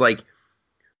off. It's like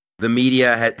the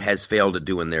media has failed at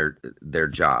doing their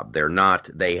job.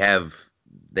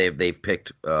 They've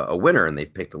picked a winner and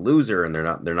they've picked a loser, and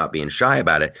they're not being shy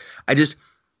about it.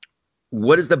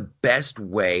 What is the best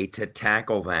way to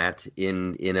tackle that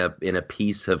in a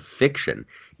piece of fiction?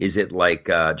 Is it like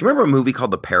do you remember a movie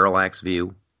called The Parallax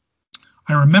View?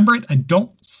 I remember it. I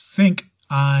don't think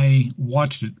I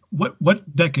watched it.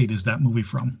 What decade is that movie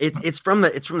from? It's from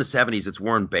the 70s. It's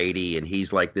Warren Beatty, and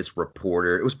he's like this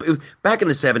reporter. It was back in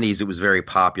the 70s. It was very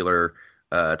popular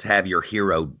to have your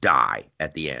hero die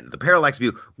at the end. The Parallax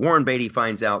View. Warren Beatty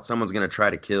finds out someone's going to try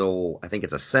to kill, I think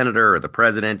it's a senator or the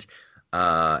president,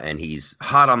 and he's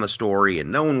hot on the story,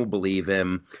 and no one will believe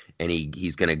him. And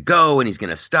he's going to go and he's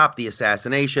going to stop the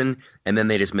assassination, and then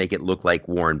they just make it look like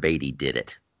Warren Beatty did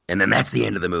it. And then that's the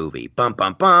end of the movie. Bum,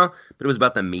 bum, bum. But it was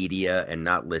about the media and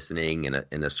not listening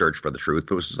in a search for the truth.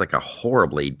 But it was just like a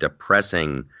horribly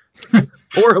depressing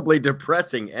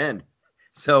end.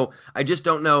 So I just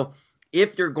don't know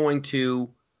if you're going to,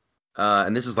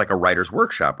 and this is like a writer's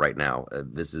workshop right now.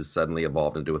 This has suddenly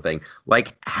evolved into a thing.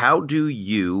 Like,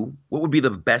 what would be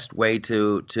the best way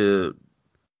to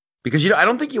because I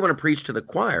don't think you want to preach to the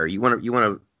choir. You want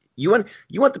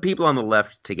the people on the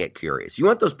left to get curious. You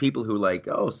want those people who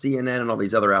CNN and all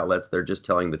these other outlets, they're just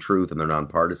telling the truth and they're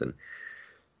nonpartisan.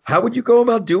 How would you go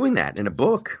about doing that in a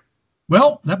book?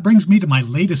 Well, that brings me to my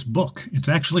latest book. It's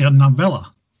actually a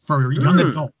novella for young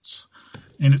adults,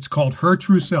 and it's called Her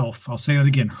True Self. I'll say it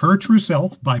again, Her True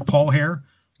Self by Paul Hare.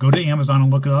 Go to Amazon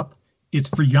and look it up. It's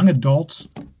for young adults,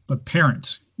 but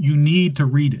parents, you need to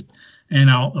read it. And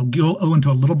I'll go into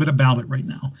a little bit about it right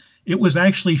now. It was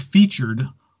actually featured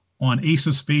on Ace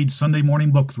of Spades Sunday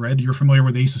Morning Book Thread. You're familiar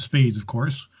with Ace of Spades, of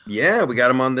course. Yeah, we got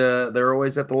them on they're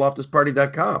always at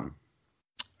theloftusparty.com.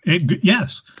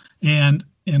 Yes. And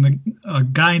a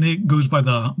guy goes by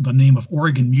the name of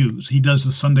Oregon Muse. He does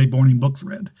the Sunday Morning Book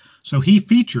Thread. So he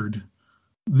featured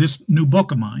this new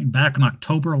book of mine back on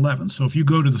October 11th. So if you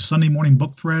go to the Sunday Morning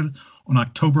Book Thread on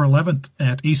October 11th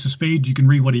at Ace of Spades, you can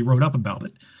read what he wrote up about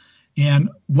it. And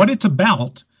what it's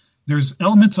about, there's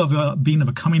elements of being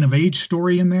a coming-of-age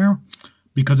story in there,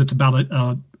 because it's about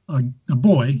a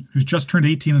boy who's just turned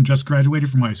 18 and just graduated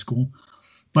from high school.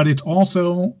 But it's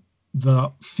also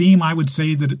the theme, I would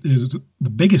say, that is the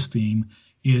biggest theme,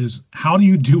 is how do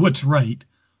you do what's right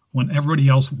when everybody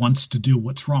else wants to do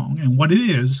what's wrong? And what it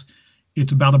is,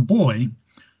 it's about a boy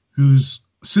whose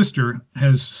sister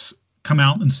has come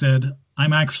out and said,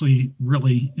 I'm actually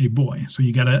really a boy. So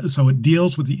it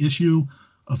deals with the issue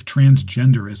of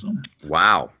transgenderism.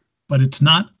 Wow. But it's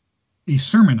not a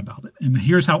sermon about it. And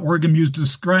here's how Oregon Muse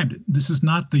described it. This is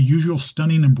not the usual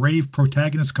stunning and brave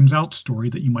protagonist comes out story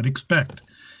that you might expect.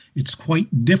 It's quite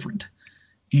different.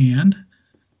 And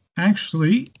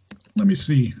actually, let me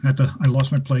see. I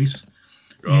lost my place.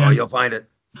 You'll find it.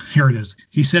 Here it is.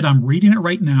 He said, I'm reading it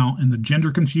right now, and the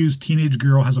gender-confused teenage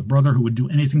girl has a brother who would do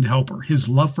anything to help her. His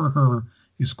love for her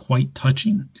is quite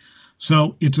touching.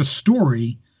 So it's a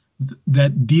story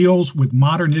that deals with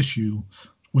modern issue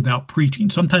without preaching.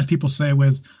 Sometimes people say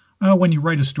when you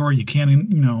write a story, you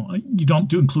can't, you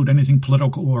don't include anything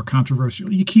political or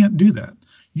controversial. You can't do that.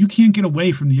 You can't get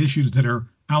away from the issues that are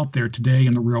out there today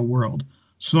in the real world.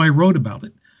 So I wrote about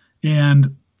it,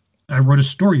 and I wrote a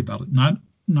story about it, not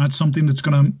something that's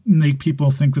going to make people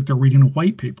think that they're reading a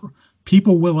white paper.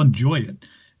 People will enjoy it.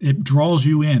 It draws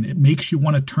you in. It makes you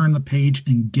want to turn the page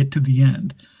and get to the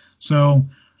end. So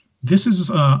this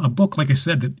is a book, like I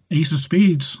said, that Ace of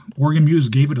Spades, Oregon Muse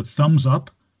gave it a thumbs up.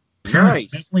 Parents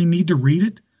definitely need to read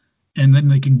it, and then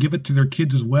they can give it to their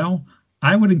kids as well.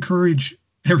 I would encourage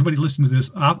everybody listening to this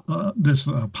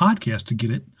podcast to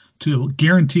get it, to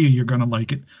guarantee you're going to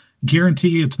like it.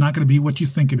 Guarantee it's not going to be what you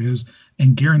think it is,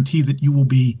 and guarantee that you will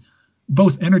be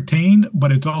both entertained,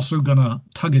 but it's also going to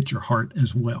tug at your heart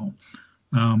as well.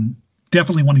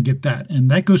 Definitely want to get that. And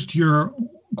that goes to your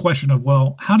question of,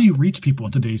 well, how do you reach people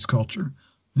in today's culture?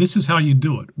 This is how you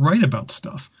do it. Write about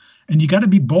stuff. And you got to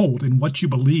be bold in what you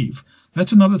believe.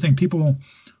 That's another thing. People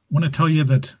want to tell you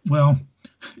that, well,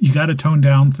 you got to tone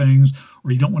down things,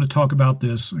 or you don't want to talk about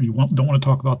this, or don't want to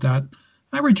talk about that.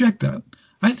 I reject that.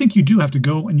 I think you do have to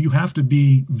go, and you have to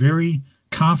be very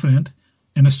confident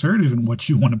and assertive in what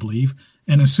you want to believe.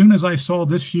 And as soon as I saw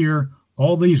this year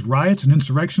all these riots and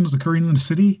insurrections occurring in the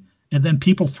city, and then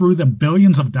people threw them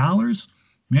billions of dollars,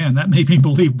 man, that made me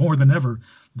believe more than ever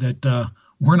that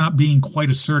we're not being quite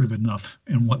assertive enough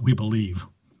in what we believe.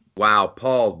 Wow,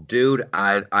 Paul, dude,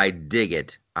 I dig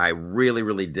it. I really,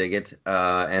 really dig it,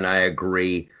 and I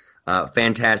agree.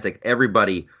 Fantastic,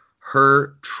 everybody.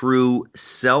 Her True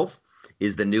Self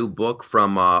is the new book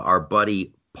from our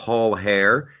buddy Paul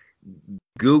Hare.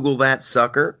 Google that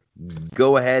sucker.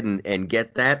 Go ahead and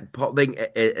get that. Paul,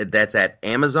 that's at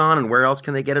Amazon, and where else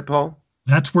can they get it, Paul?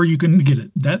 That's where you can get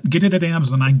it. Get it at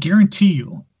Amazon. I guarantee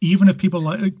you, even if people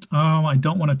like, oh, I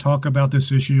don't want to talk about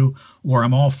this issue, or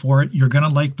I'm all for it, you're going to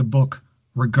like the book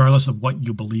regardless of what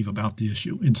you believe about the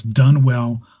issue. It's done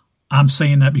well. I'm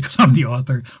saying that because I'm the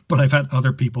author, but I've had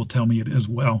other people tell me it as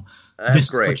well.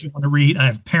 This great. Is what you want to read. I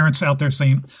have parents out there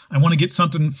saying, I want to get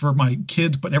something for my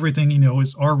kids, but everything,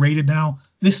 is R-rated now.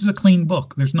 This is a clean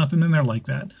book. There's nothing in there like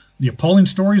that. The appalling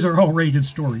stories are all rated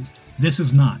stories. This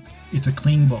is not. It's a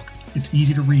clean book. It's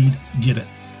easy to read. Get it.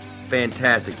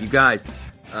 Fantastic. You guys,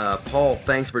 Paul,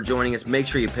 thanks for joining us. Make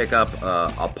sure you pick up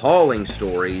Appalling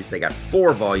Stories. They got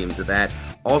 4 volumes of that.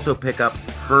 Also pick up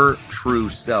Her True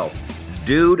Self.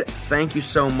 Dude, thank you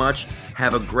so much.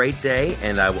 Have a great day,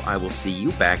 and I will see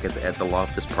you back at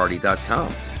theloftusparty.com.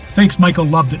 Thanks, Michael.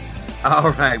 Loved it.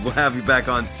 All right. We'll have you back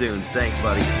on soon. Thanks,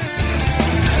 buddy.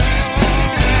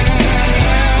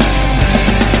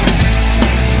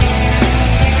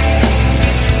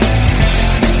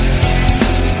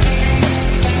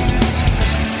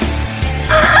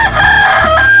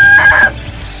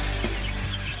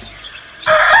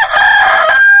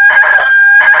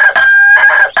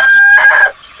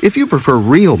 If you prefer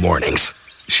real mornings,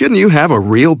 shouldn't you have a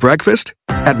real breakfast?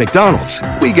 At McDonald's,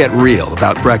 we get real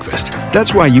about breakfast.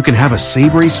 That's why you can have a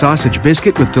savory sausage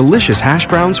biscuit with delicious hash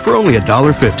browns for only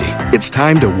 $1.50. It's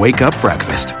time to wake up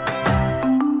breakfast.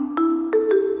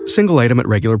 Single item at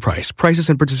regular price. Prices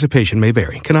and participation may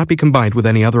vary. Cannot be combined with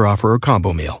any other offer or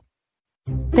combo meal.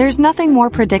 There's nothing more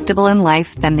predictable in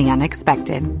life than the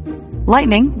unexpected.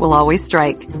 Lightning will always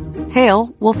strike.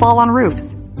 Hail will fall on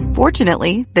roofs.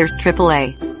 Fortunately, there's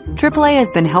AAA. AAA has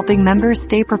been helping members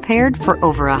stay prepared for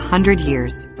over 100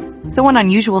 years. So when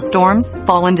unusual storms,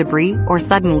 fallen debris, or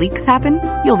sudden leaks happen,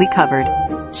 you'll be covered.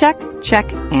 Check,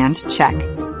 check, and check.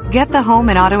 Get the home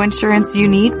and auto insurance you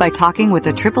need by talking with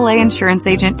a AAA insurance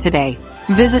agent today.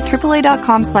 Visit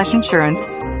AAA.com/insurance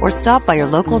or stop by your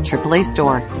local AAA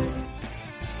store.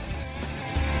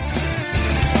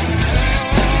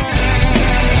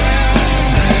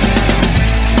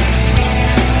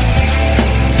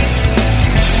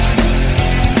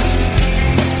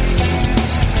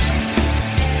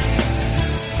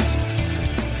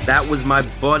 That was my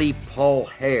buddy Paul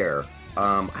Hare.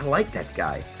 I like that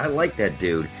guy. I like that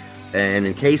dude. And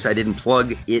in case I didn't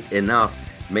plug it enough,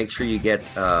 make sure you get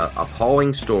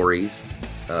Appalling Stories.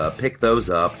 Pick those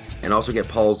up. And also get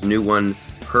Paul's new one,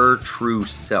 Her True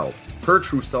Self. Her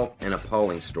True Self and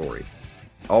Appalling Stories.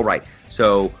 All right.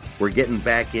 So we're getting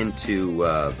back into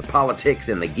the politics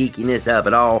and the geekiness of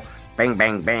it all. Bang,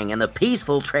 bang, bang. And the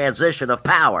peaceful transition of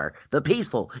power. The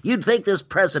peaceful. You'd think this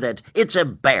president, it's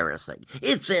embarrassing.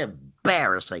 It's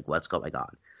embarrassing what's going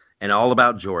on. And all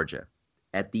about Georgia.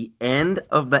 At the end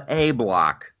of the A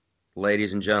block,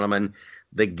 ladies and gentlemen,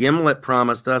 the Gimlet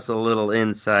promised us a little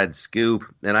inside scoop.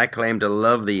 And I claim to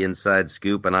love the inside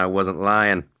scoop, and I wasn't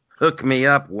lying. Hook me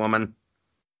up, woman.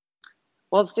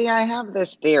 Well, see, I have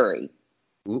this theory.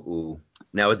 Ooh.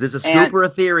 Now, is this a scoop or a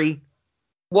theory?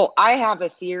 Well, I have a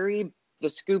theory. The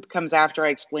scoop comes after I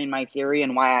explain my theory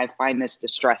and why I find this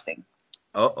distressing.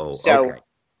 Uh-oh, so,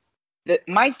 okay.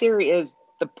 My theory is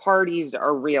the parties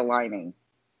are realigning.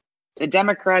 The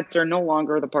Democrats are no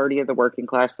longer the party of the working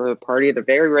class. They're the party of the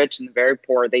very rich and the very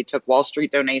poor. They took Wall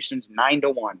Street donations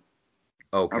 9-1.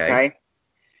 Okay?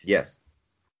 Yes.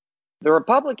 The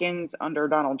Republicans under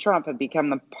Donald Trump have become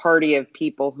the party of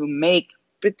people who make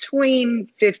between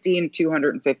 $50,000 and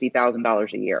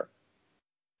 $250,000 a year.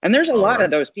 And there's a lot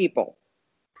of those people.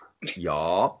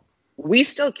 Yeah. We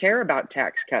still care about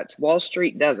tax cuts. Wall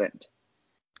Street doesn't.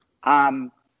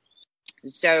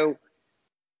 So,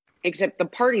 except the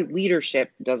party leadership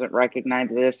doesn't recognize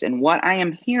this. And what I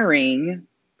am hearing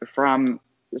from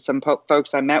some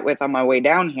folks I met with on my way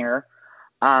down here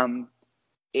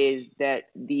is that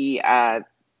the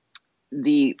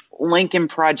Lincoln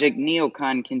Project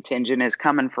neocon contingent is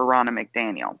coming for Ronna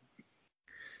McDaniel.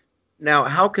 Now,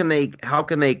 how can they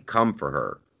come for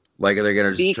her? Like, are they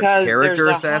going to just character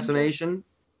assassination?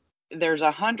 There's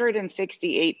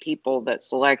 168 people that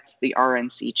select the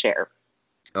RNC chair.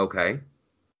 Okay.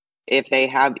 If they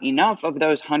have enough of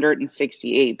those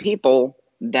 168 people,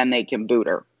 then they can boot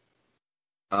her.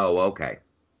 Oh, okay.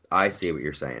 I see what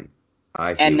you're saying.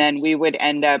 And then we would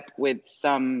end up with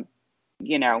some,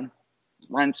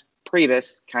 Reince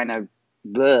Priebus kind of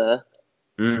blah.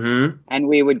 Mm-hmm. And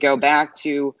we would go back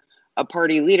to a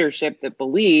party leadership that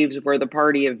believes we're the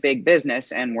party of big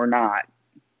business, and we're not.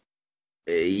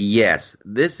 Yes,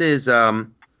 this is.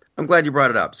 I'm glad you brought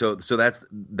it up. So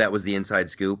that was the inside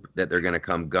scoop that they're going to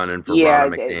come gunning for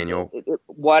Ronna McDaniel.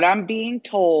 What I'm being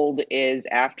told is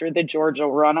after the Georgia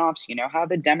runoffs, you know how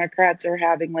the Democrats are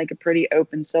having like a pretty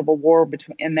open civil war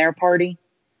in their party?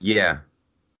 Yeah.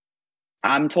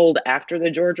 I'm told after the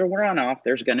Georgia runoff,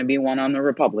 there's going to be one on the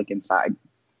Republican side.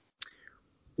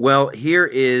 Well, here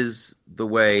is the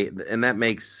way, and that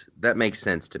makes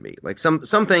sense to me. Like some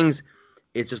things,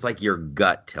 it's just like your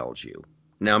gut tells you.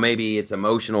 Now, maybe it's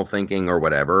emotional thinking or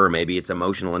whatever, or maybe it's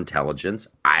emotional intelligence.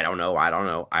 I don't know.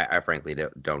 I frankly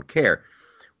don't care.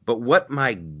 But what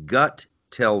my gut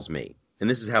tells me, and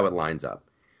this is how it lines up,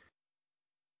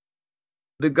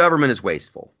 the government is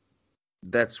wasteful.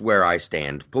 That's where I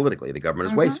stand politically. The government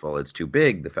is wasteful. It's too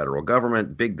big. The federal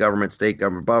government, big government, state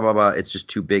government, blah, blah, blah. It's just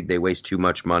too big. They waste too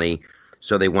much money.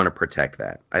 So they want to protect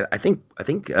that. I think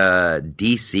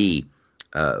D.C.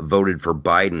 Voted for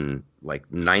Biden like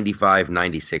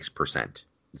 96%.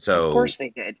 So of course they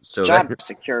did. So job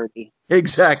security.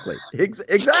 Exactly.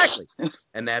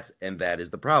 and that is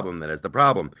the problem. That is the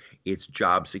problem. It's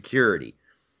job security.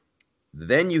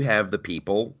 Then you have the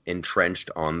people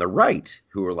entrenched on the right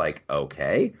who are like,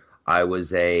 okay, I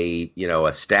was a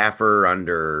staffer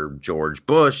under George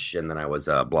Bush, and then I was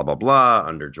a blah, blah, blah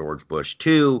under George Bush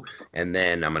too. And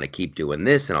then I'm going to keep doing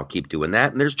this and I'll keep doing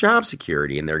that. And there's job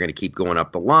security, and they're going to keep going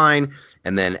up the line.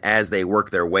 And then as they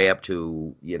work their way up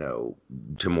to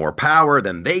more power,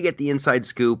 then they get the inside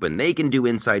scoop, and they can do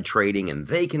inside trading, and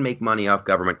they can make money off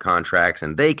government contracts,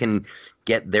 and they can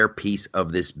get their piece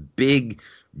of this big,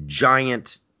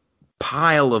 giant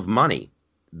pile of money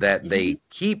that they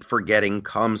keep forgetting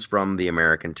comes from the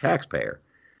American taxpayer.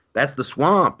 That's the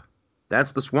swamp.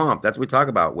 That's what we talk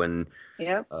about when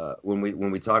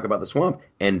we talk about the swamp.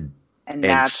 And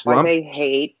that's Trump, why they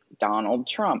hate Donald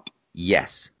Trump.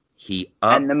 Yes. He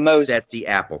upset the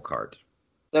apple cart.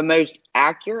 The most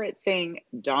accurate thing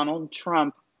Donald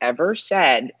Trump ever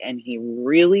said, and he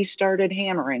really started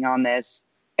hammering on this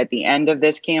at the end of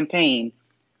this campaign,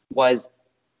 was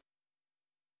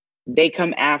they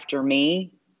come after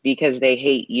me because they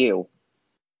hate you.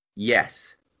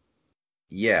 Yes.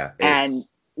 Yeah. And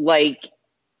like,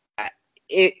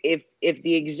 if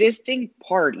the existing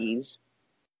parties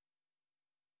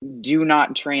do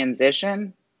not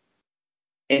transition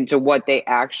into what they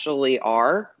actually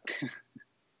are,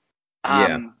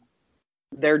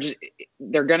 they're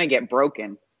going to get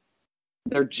broken.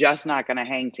 They're just not going to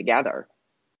hang together.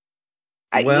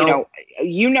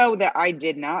 You know that I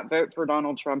did not vote for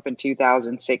Donald Trump in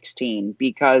 2016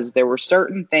 because there were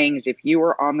certain things, if you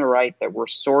were on the right, that were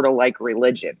sort of like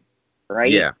religion,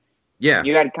 right? Yeah. Yeah.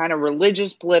 You had kind of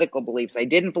religious political beliefs. I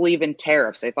didn't believe in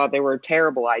tariffs. I thought they were a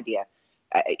terrible idea.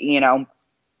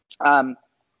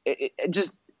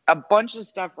 Just a bunch of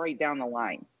stuff right down the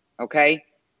line. Okay.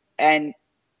 And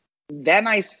then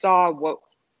I saw what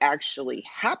actually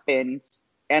happened,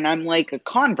 and I'm like a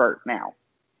convert now.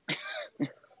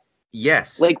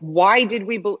 Yes. Like, why did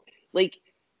we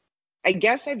I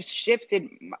guess I've shifted.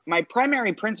 My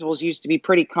primary principles used to be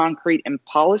pretty concrete in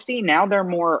policy. Now they're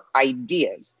more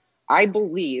ideas. I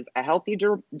believe a healthy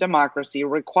democracy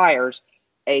requires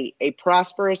a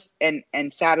prosperous and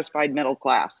satisfied middle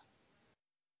class.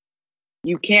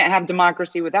 You can't have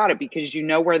democracy without it, because you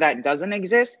know where that doesn't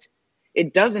exist?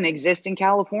 It doesn't exist in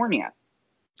California.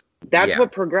 That's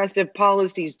what progressive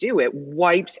policies do. It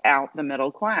wipes out the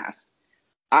middle class.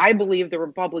 I believe the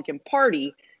Republican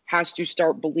Party has to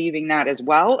start believing that as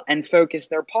well, and focus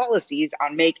their policies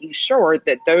on making sure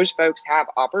that those folks have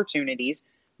opportunities,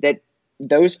 that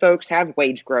those folks have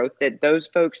wage growth, that those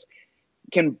folks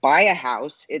can buy a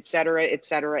house, et cetera, et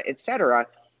cetera, et cetera.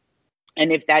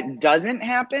 And if that doesn't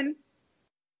happen,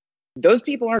 those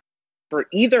people are for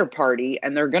either party,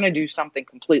 and they're going to do something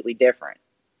completely different.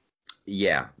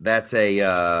 Yeah, that's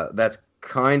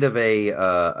kind of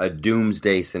a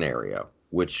doomsday scenario,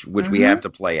 which we have to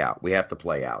play out. We have to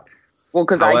play out. Well,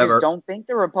 because I just don't think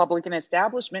the Republican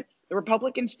establishment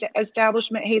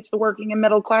hates the working and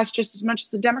middle class just as much as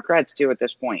the Democrats do at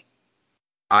this point.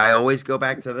 I always go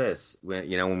back to this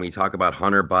when we talk about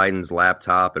Hunter Biden's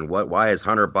laptop and why is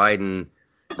Hunter Biden,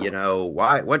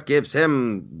 what gives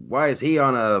him, why is he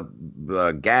on a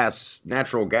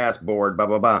natural gas board, blah,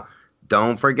 blah, blah.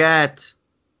 Don't forget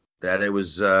that it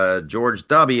was George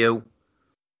W.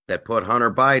 that put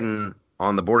Hunter Biden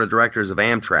on the board of directors of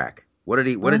Amtrak. What did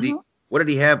he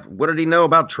have? What did he know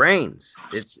about trains?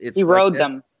 He rode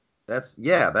them. That's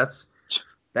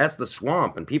the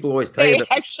swamp. And people always tell you that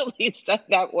actually said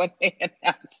that when they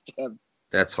announced him.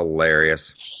 That's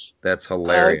hilarious. That's Oh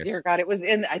hilarious. dear God! It was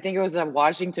in. I think it was a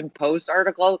Washington Post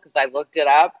article because I looked it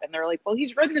up, and they're like, "Well,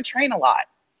 he's ridden the train a lot.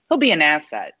 He'll be an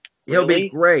asset." He'll be Really?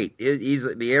 great. He's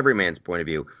the everyman's point of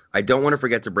view. I don't want to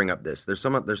forget to bring up this. There's so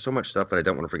much stuff that I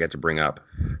don't want to forget to bring up.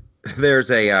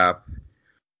 There's a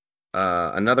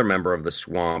another member of the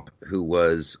swamp who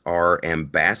was our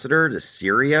ambassador to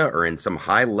Syria or in some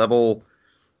high level.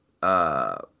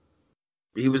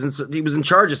 He was in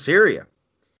charge of Syria,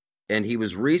 and he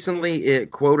was recently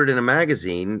quoted in a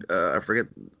magazine. I forget.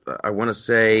 I want to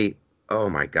say, oh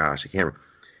my gosh, I can't remember.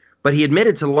 But he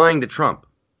admitted to lying to Trump.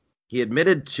 He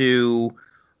admitted to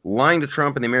lying to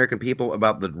Trump and the American people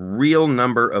about the real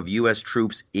number of U.S.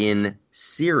 troops in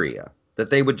Syria. That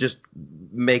they would just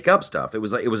make up stuff. It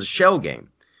was a shell game.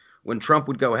 When Trump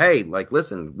would go, hey, like,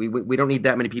 listen, we don't need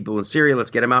that many people in Syria.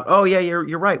 Let's get them out. Oh yeah,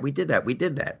 you're right. We did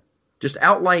that. Just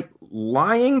outright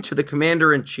lying to the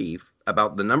commander in chief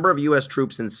about the number of U.S.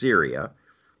 troops in Syria,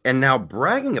 and now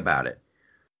bragging about it.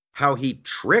 How he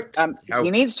tricked.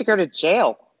 He needs to go to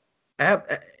jail.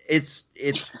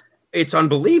 It's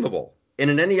unbelievable. And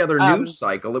in any other news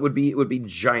cycle, it would be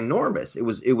ginormous.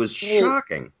 It was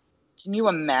shocking. Can you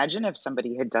imagine if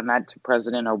somebody had done that to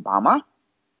President Obama?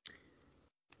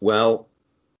 Well,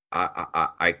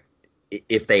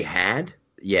 if they had,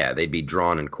 yeah, they'd be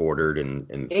drawn and quartered and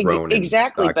thrown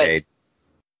exactly. in stockade.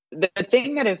 But the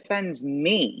thing that offends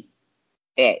me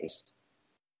is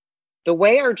the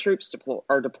way our troops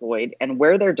are deployed and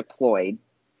where they're deployed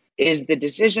is the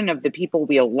decision of the people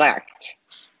we elect,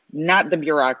 not the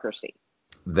bureaucracy.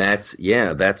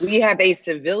 We have a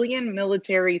civilian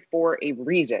military for a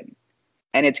reason,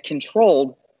 and it's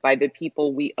controlled by the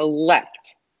people we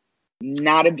elect,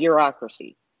 not a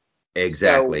bureaucracy.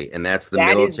 Exactly. So and that's the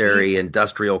military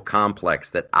industrial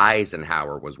complex that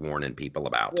Eisenhower was warning people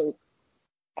about. Well,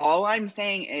 all I'm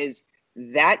saying is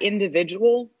that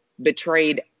individual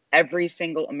betrayed every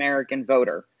single American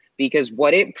voter, because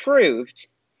what it proved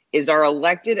is our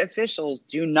elected officials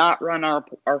do not run our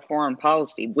foreign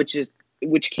policy,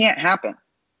 which can't happen.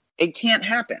 It can't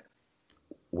happen.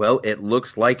 Well, it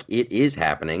looks like it is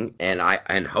happening,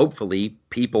 and hopefully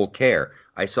people care.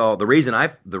 I saw the reason I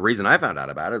found out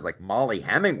about it is like Molly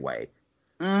Hemingway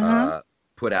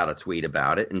put out a tweet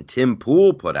about it, and Tim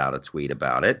Pool put out a tweet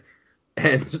about it,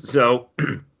 and so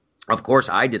of course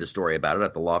I did a story about it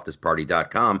at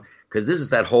theloftusparty.com because this is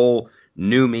that whole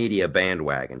new media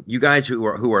bandwagon. You guys who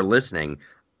are listening,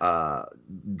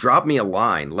 drop me a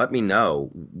line. Let me know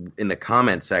in the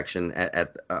comment section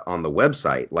at on the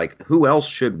website. Like, who else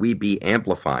should we be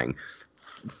amplifying?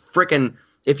 Frickin',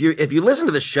 if you listen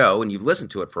to the show and you've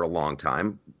listened to it for a long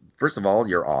time, first of all,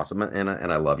 you're awesome and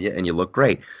I love you and you look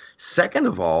great. Second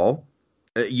of all,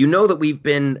 you know that we've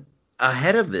been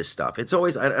ahead of this stuff. It's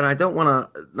always, and I don't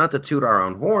want to, not to toot our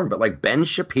own horn, but like Ben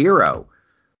Shapiro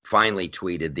finally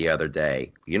tweeted the other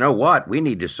day, you know what? We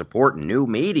need to support new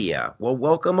media. Well,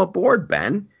 welcome aboard,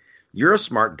 Ben. You're a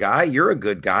smart guy. You're a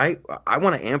good guy. I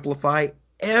want to amplify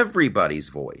everybody's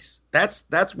voice. That's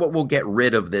what will get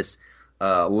rid of this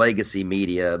legacy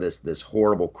media, this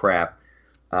horrible crap.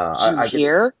 I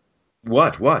hear?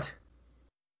 What?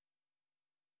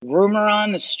 Rumor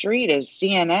on the street is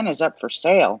CNN is up for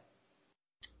sale.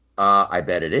 I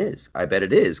bet it is.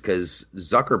 Because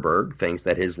Zuckerberg thinks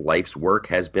that his life's work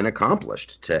has been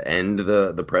accomplished to end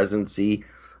the presidency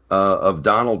of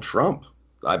Donald Trump.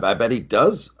 I bet he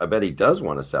does. I bet he does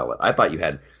want to sell it. I thought you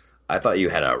had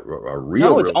a real.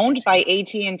 No, it's owned by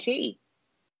AT&T.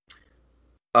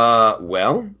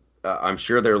 I'm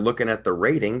sure they're looking at the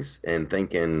ratings and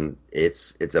thinking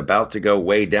it's about to go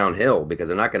way downhill because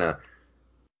they're not going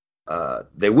to.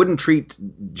 They wouldn't treat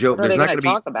Joe. What are they going to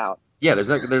talk about? Yeah, there's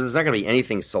not going to be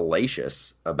anything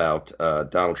salacious about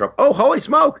Donald Trump. Oh, holy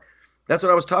smoke! That's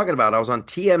what I was talking about. I was on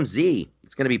TMZ.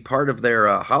 It's going to be part of their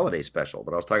holiday special.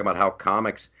 But I was talking about how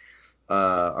comics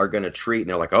are going to treat,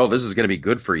 and they're like, oh, this is going to be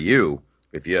good for you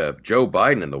if you have Joe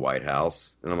Biden in the White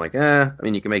House. And I'm like, I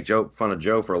mean, you can make fun of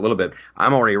Joe for a little bit.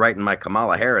 I'm already writing my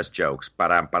Kamala Harris jokes.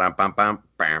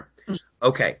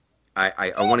 Okay,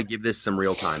 I want to give this some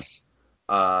real time.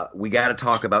 We got to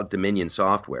talk about Dominion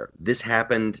Software. This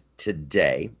happened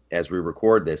today as we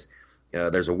record this.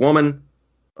 There's a woman,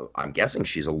 I'm guessing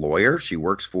she's a lawyer. She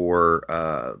works for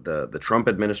the Trump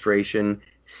administration,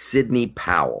 Sidney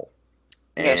Powell.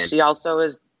 And she also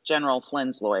is General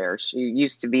Flynn's lawyer. She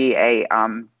used to be a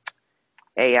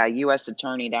U.S.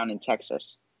 attorney down in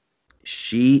Texas.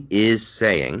 She is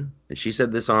saying, and she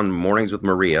said this on Mornings with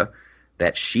Maria,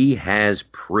 that she has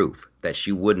proof that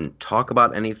she wouldn't talk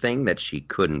about anything that she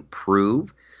couldn't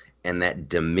prove, and that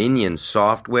Dominion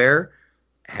Software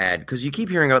had, because you keep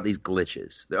hearing about these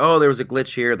glitches. Oh, there was a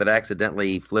glitch here that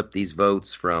accidentally flipped these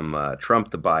votes from Trump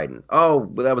to Biden. Oh,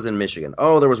 but that was in Michigan.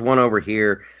 Oh, there was one over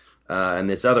here in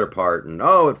this other part, and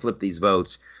oh, it flipped these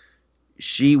votes.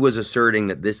 She was asserting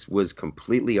that this was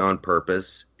completely on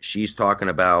purpose. She's talking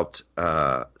about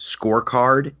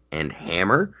scorecard and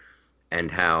hammer,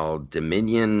 and how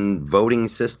Dominion voting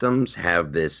systems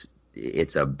have this.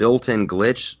 It's a built-in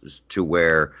glitch to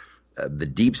where the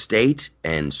deep state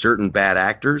and certain bad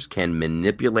actors can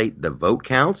manipulate the vote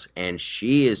counts. And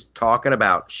she is talking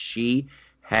about she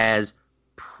has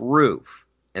proof,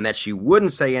 and that she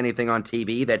wouldn't say anything on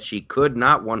TV that she could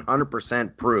not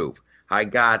 100% prove. I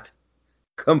got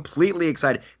completely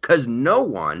excited because no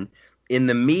one in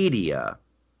the media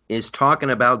is talking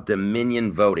about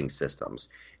Dominion voting systems.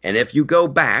 And if you go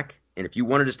back, and if you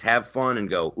want to just have fun and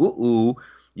go, ooh,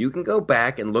 you can go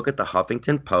back and look at the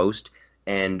Huffington Post,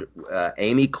 and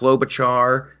Amy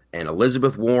Klobuchar and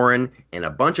Elizabeth Warren and a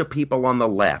bunch of people on the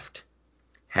left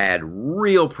had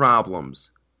real problems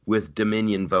with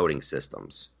Dominion voting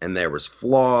systems. And there was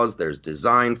flaws, there's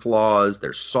design flaws,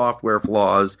 there's software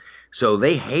flaws. So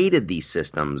they hated these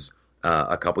systems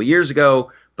a couple years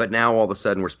ago, but now all of a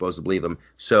sudden we're supposed to believe them.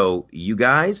 So you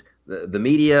guys, the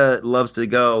media loves to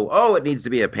go, oh, it needs to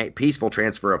be a peaceful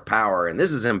transfer of power, and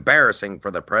this is embarrassing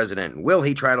for the president. Will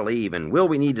he try to leave? And will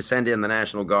we need to send in the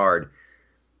National Guard?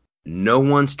 No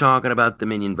one's talking about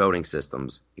Dominion voting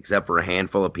systems except for a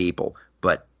handful of people.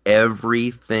 But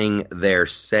everything they're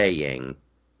saying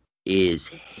is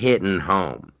hitting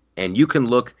home. And you can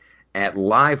look at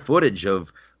live footage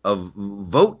of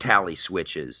vote tally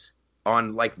switches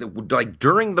on like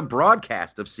during the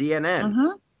broadcast of CNN.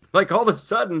 Mm-hmm. Like all of a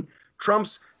sudden,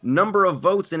 Trump's number of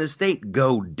votes in his state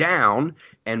go down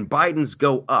and Biden's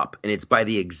go up, and it's by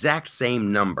the exact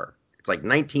same number. It's like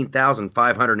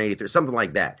 19,583, something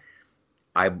like that.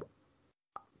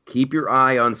 Keep your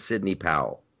eye on Sidney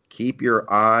Powell. Keep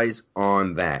your eyes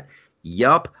on that.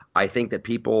 Yup, I think that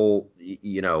people,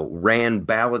 ran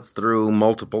ballots through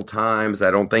multiple times. I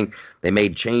don't think they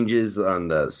made changes on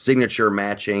the signature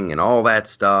matching and all that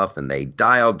stuff, and they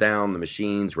dialed down the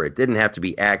machines where it didn't have to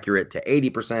be accurate to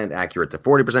 80%, accurate to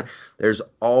 40%. There's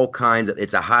all kinds of,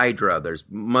 it's a hydra. There's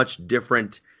much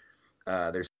different,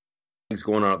 there's things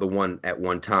going on at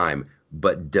one time.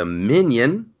 But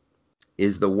Dominion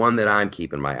is the one that I'm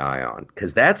keeping my eye on,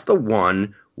 because that's the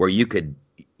one where you could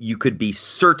be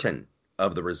certain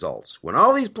of the results. When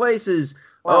all these places,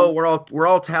 we're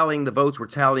all tallying the votes. We're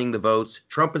tallying the votes.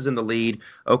 Trump is in the lead.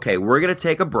 Okay, we're going to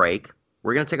take a break.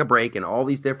 We're going to take a break in all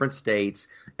these different states.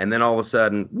 And then all of a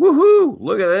sudden, woohoo,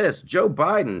 look at this. Joe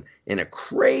Biden in a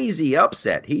crazy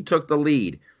upset. He took the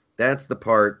lead. That's the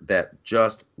part that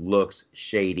just looks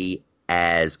shady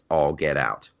as all get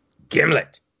out.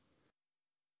 Gimlet.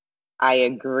 I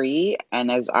agree.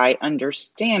 And as I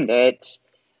understand it,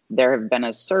 there have been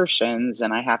assertions,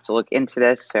 and I have to look into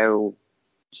this, so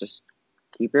just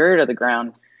keep your ear to the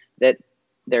ground, that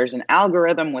there's an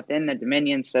algorithm within the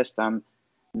Dominion system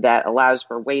that allows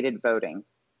for weighted voting.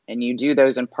 And you do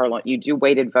those in you do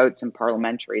weighted votes in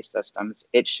parliamentary systems.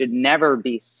 It should never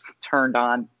be turned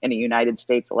on in a United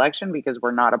States election because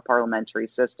we're not a parliamentary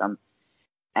system.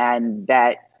 And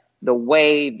that the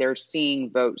way they're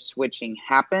seeing vote switching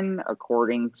happen,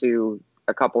 according to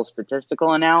a couple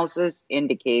statistical analysis,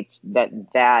 indicates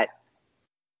that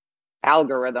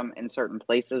algorithm in certain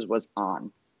places was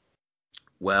on.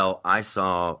 Well, I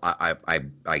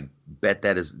bet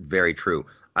that is very true.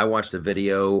 I watched a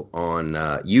video on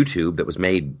YouTube that was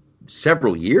made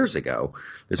several years ago.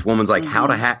 This woman's like, how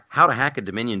to hack a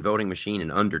Dominion voting machine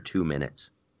in under 2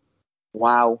 minutes.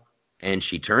 Wow. And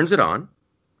she turns it on,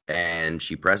 and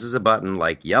she presses a button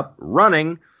like, yep,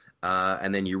 running.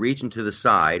 And then you reach into the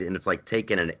side, and it's like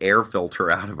taking an air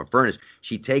filter out of a furnace.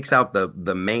 She takes out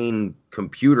the main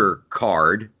computer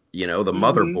card, the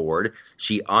motherboard.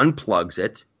 She unplugs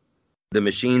it. The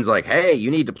machine's like, hey,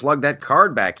 you need to plug that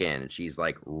card back in. And she's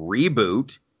like,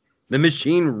 reboot. The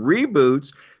machine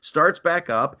reboots, starts back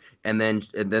up, and then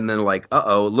they're like,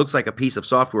 uh-oh, it looks like a piece of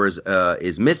software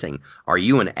is missing. Are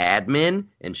you an admin?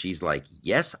 And she's like,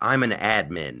 yes, I'm an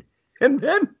admin. And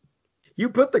then you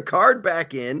put the card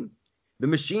back in. The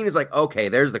machine is like, okay,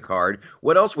 there's the card.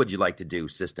 What else would you like to do,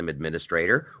 system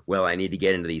administrator? Well, I need to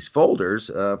get into these folders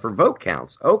for vote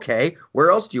counts. Okay,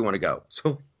 where else do you want to go?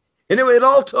 So, and it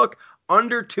all took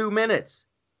under 2 minutes.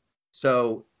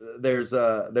 So there's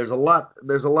a lot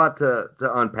to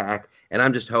unpack, and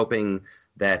I'm just hoping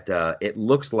that it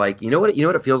looks like, you know what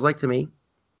it feels like to me?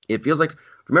 It feels like,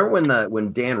 remember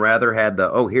when Dan Rather had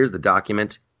here's the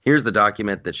document. Here's the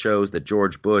document that shows that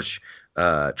George Bush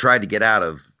tried to get out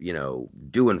of,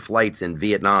 doing flights in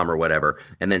Vietnam or whatever.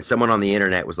 And then someone on the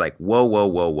internet was like, whoa, whoa,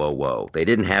 whoa, whoa, whoa. They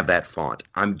didn't have that font.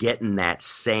 I'm getting that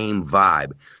same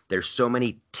vibe. There's so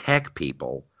many tech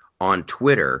people on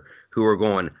Twitter who are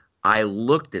going, I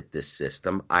looked at this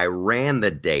system. I ran the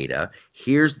data.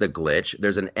 Here's the glitch.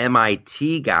 There's an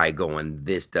MIT guy going,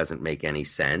 this doesn't make any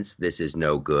sense. This is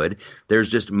no good.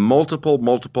 There's just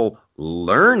multiple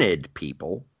learned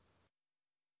people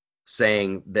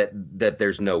saying that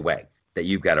there's no way, that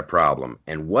you've got a problem.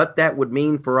 And what that would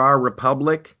mean for our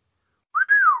republic,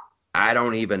 I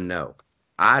don't even know.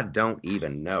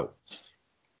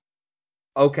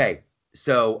 Okay,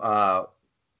 so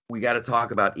we got to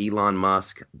talk about Elon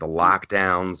Musk, the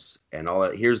lockdowns, and all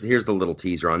that. Here's the little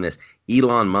teaser on this.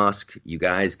 Elon Musk, you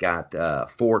guys got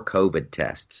 4 COVID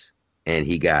tests, and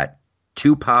he got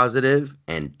 2 positive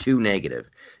and 2 negative.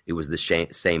 It was the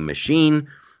same machine.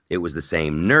 It was the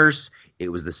same nurse. It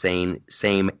was the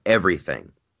same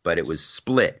everything. But it was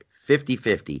split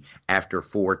 50-50 after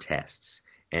 4 tests.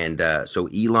 And so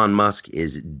Elon Musk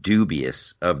is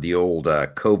dubious of the old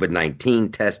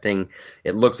COVID-19 testing.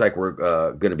 It looks like we're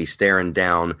going to be staring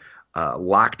down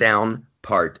lockdown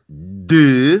part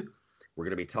 2. We're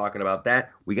going to be talking about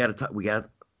that. We got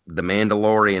the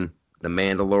Mandalorian. The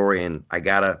Mandalorian.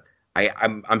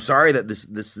 I'm sorry that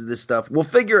this stuff. We'll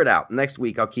figure it out next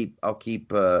week. I'll keep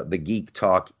the geek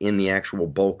talk in the actual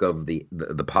bulk of the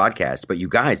podcast. But you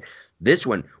guys, this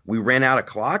one, we ran out of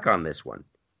clock on this one.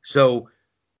 So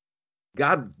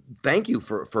God, thank you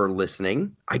for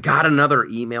listening. I got another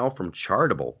email from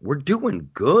Chartable. We're doing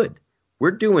good.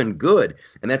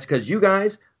 And that's because you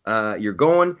guys,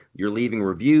 you're leaving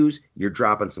reviews, you're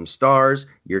dropping some stars,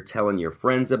 you're telling your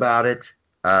friends about it.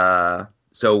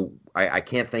 So I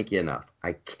can't thank you enough.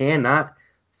 I cannot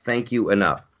thank you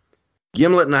enough.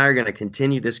 Gimlet and I are going to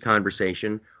continue this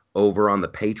conversation over on the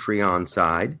Patreon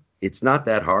side. It's not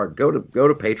that hard. Go to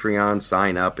Patreon,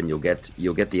 sign up, and you'll get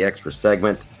the extra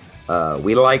segment.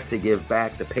 We like to give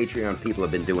back. The Patreon people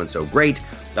have been doing so great.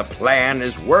 The plan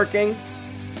is working.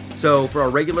 So for our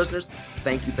regular listeners,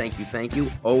 thank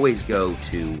you. Always go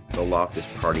to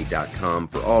theloftusparty.com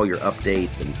for all your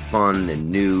updates and fun and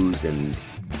news and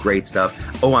great stuff.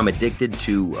 Oh, I'm addicted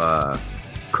to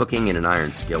cooking in an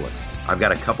iron skillet. I've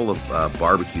got a couple of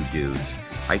barbecue dudes.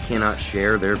 I cannot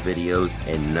share their videos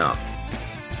enough.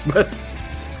 But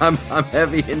I'm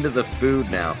heavy into the food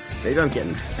now. Maybe I'm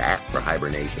getting fat for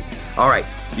hibernation. All right,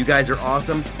 you guys are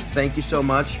awesome. Thank you so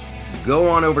much. Go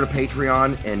on over to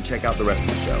Patreon and check out the rest of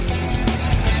the show.